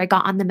 weeks after I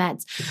got on the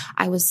meds.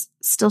 I was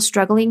still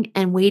struggling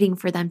and waiting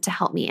for them to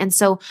help me. And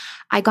so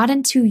I got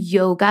into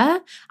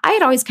yoga. I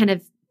had always kind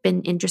of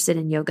been interested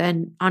in yoga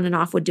and on and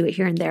off would do it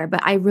here and there,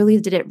 but I really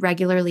did it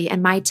regularly.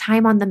 And my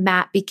time on the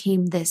mat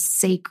became this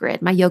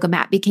sacred. My yoga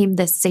mat became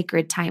this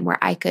sacred time where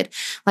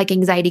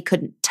anxiety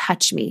couldn't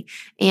touch me.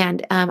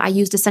 And I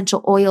used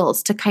essential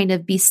oils to kind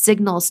of be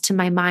signals to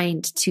my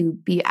mind to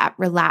be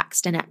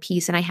relaxed and at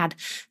peace. And I had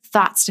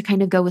thoughts to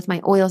kind of go with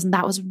my oils, and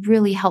that was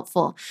really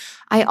helpful.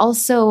 I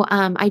also,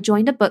 I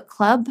joined a book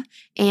club,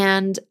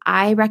 and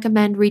I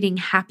recommend reading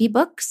happy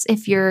books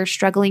if you're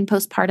struggling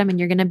postpartum and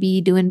you're going to be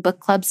doing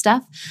book club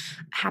stuff.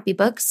 Happy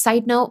books.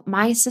 Side note,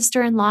 my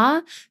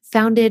sister-in-law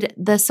founded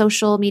the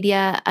social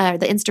media,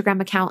 the Instagram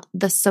account,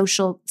 the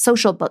social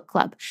book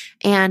club.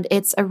 And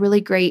it's a really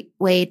great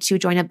way to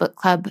join a book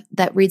club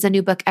that reads a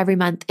new book every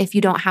month if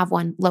you don't have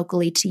one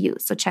locally to you.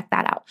 So check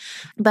that out.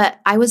 But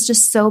I was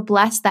just so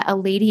blessed that a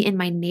lady in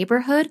my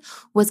neighborhood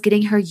was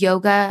getting her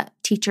yoga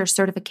teacher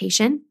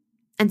certification.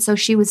 And so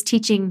she was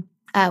teaching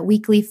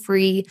weekly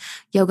free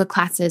yoga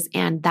classes.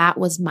 And that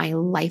was my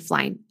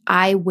lifeline.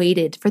 I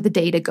waited for the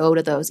day to go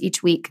to those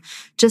each week,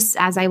 just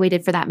as I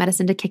waited for that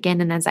medicine to kick in.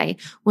 And as I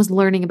was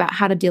learning about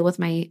how to deal with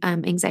my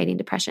anxiety and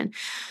depression.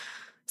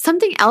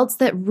 Something else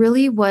that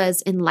really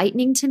was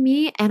enlightening to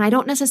me, and I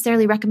don't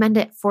necessarily recommend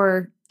it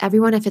for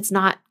everyone if it's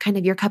not kind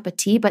of your cup of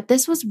tea, but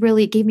this was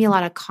really, it gave me a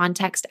lot of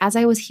context as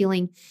I was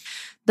healing.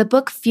 The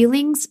book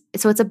Feelings,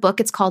 so it's a book,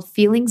 it's called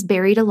Feelings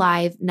Buried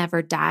Alive,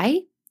 Never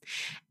Die.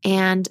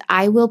 And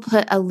I will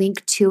put a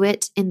link to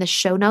it in the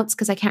show notes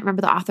because I can't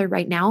remember the author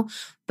right now,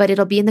 but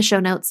it'll be in the show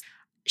notes.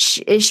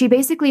 She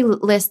basically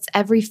lists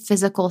every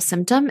physical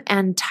symptom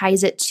and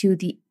ties it to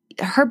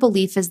her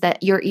belief is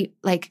that you're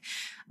like,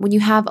 when you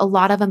have a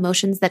lot of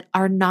emotions that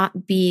are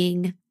not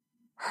being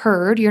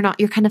heard, you're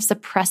kind of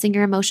suppressing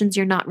your emotions,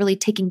 you're not really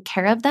taking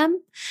care of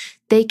them.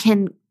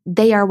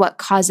 They are what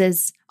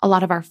causes a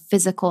lot of our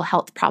physical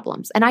health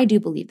problems. And I do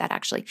believe that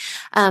actually.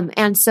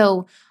 And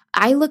so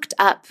I looked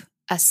up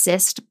a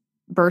cyst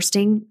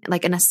bursting,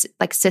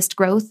 like cyst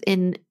growth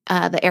in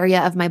the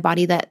area of my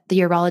body that the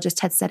urologist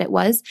had said it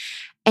was.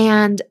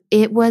 And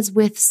it was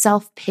with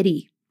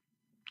self-pity,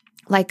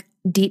 like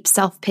deep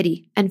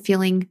self-pity and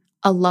feeling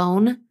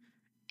alone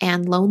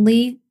and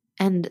lonely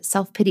and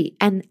self-pity.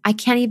 And I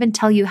can't even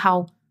tell you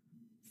how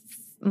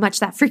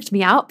much that freaked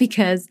me out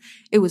because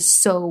it was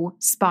so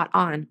spot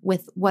on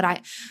with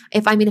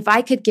if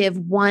I could give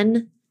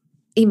one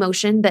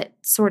emotion that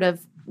sort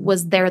of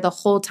was there the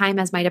whole time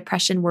as my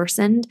depression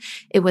worsened,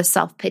 it was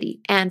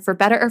self-pity. And for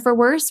better or for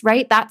worse,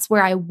 right? That's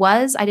where I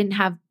was. I didn't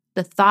have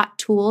the thought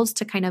tools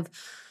to kind of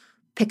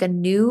pick a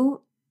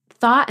new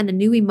thought and a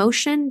new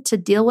emotion to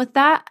deal with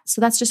that.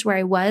 So that's just where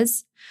I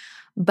was.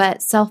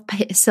 But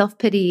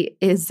self-pity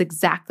is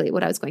exactly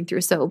what I was going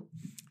through. So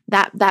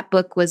that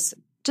book was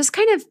just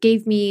kind of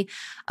gave me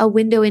a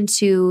window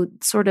into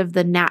sort of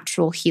the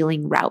natural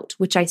healing route,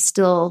 which I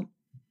still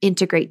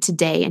integrate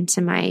today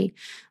into my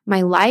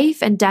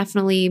life. And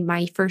definitely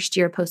my first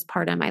year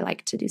postpartum, I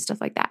like to do stuff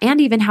like that.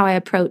 And even how I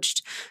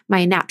approached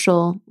my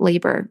natural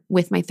labor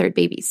with my third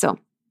baby. So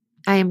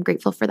I am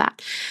grateful for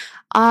that.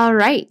 All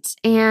right.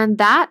 And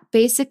that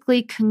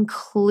basically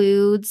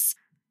concludes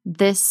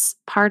this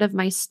part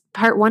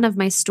one of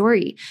my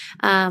story.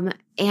 And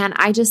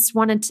I just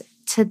wanted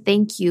to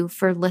thank you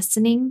for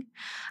listening.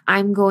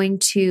 I'm going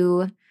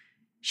to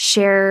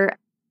share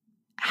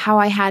how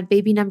I had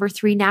baby number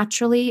 3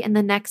 naturally in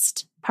the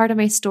next part of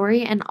my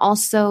story, and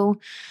also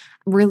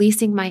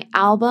releasing my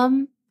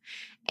album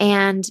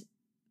and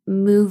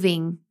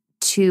moving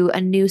to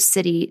a new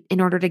city in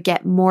order to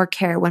get more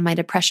care when my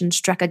depression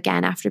struck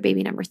again after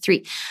baby number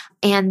 3.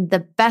 And the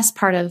best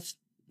part of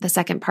the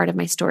second part of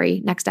my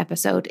story, next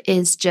episode,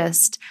 is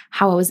just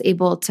how I was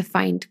able to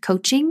find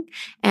coaching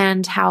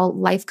and how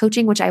life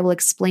coaching, which I will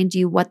explain to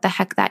you what the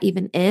heck that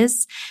even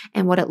is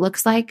and what it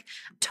looks like,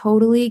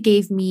 totally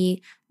gave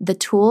me the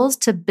tools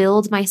to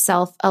build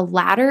myself a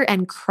ladder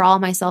and crawl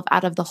myself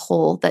out of the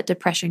hole that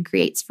depression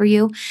creates for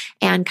you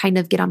and kind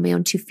of get on my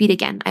own 2 feet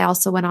again. I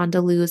also went on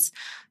to lose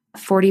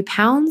 40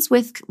 pounds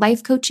with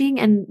life coaching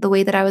and the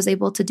way that I was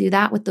able to do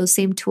that with those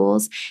same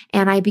tools.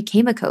 And I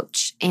became a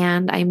coach,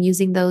 and I'm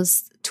using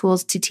those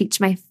tools to teach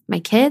my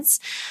kids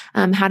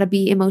how to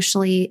be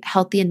emotionally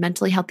healthy and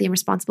mentally healthy and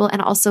responsible,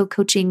 and also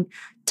coaching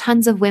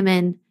tons of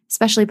women,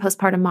 especially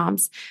postpartum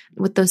moms,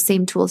 with those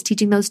same tools,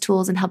 teaching those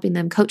tools and helping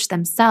them coach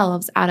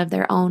themselves out of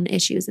their own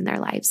issues in their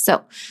lives.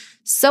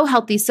 So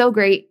healthy, so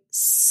great,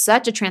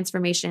 such a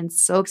transformation.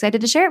 So excited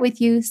to share it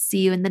with you. See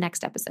you in the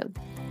next episode.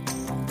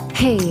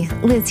 Hey,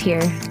 Liz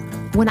here.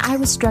 When I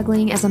was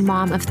struggling as a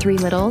mom of 3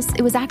 littles,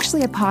 it was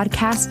actually a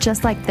podcast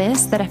just like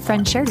this that a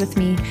friend shared with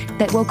me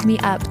that woke me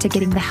up to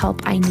getting the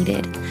help I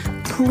needed.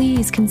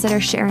 Please consider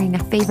sharing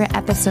a favorite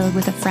episode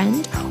with a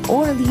friend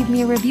or leave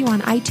me a review on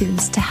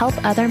iTunes to help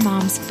other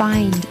moms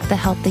find the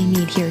help they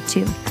need here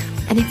too.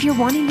 And if you're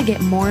wanting to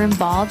get more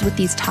involved with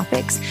these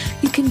topics,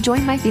 you can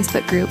join my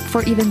Facebook group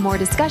for even more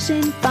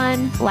discussion,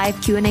 fun, live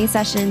Q&A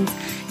sessions,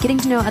 getting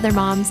to know other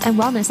moms, and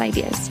wellness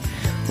ideas.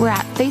 We're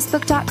at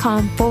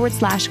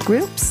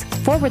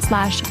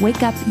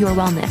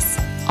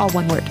facebook.com/groups/wakeupyourwellness. All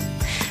one word.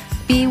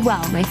 Be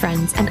well, my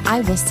friends, and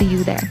I will see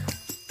you there.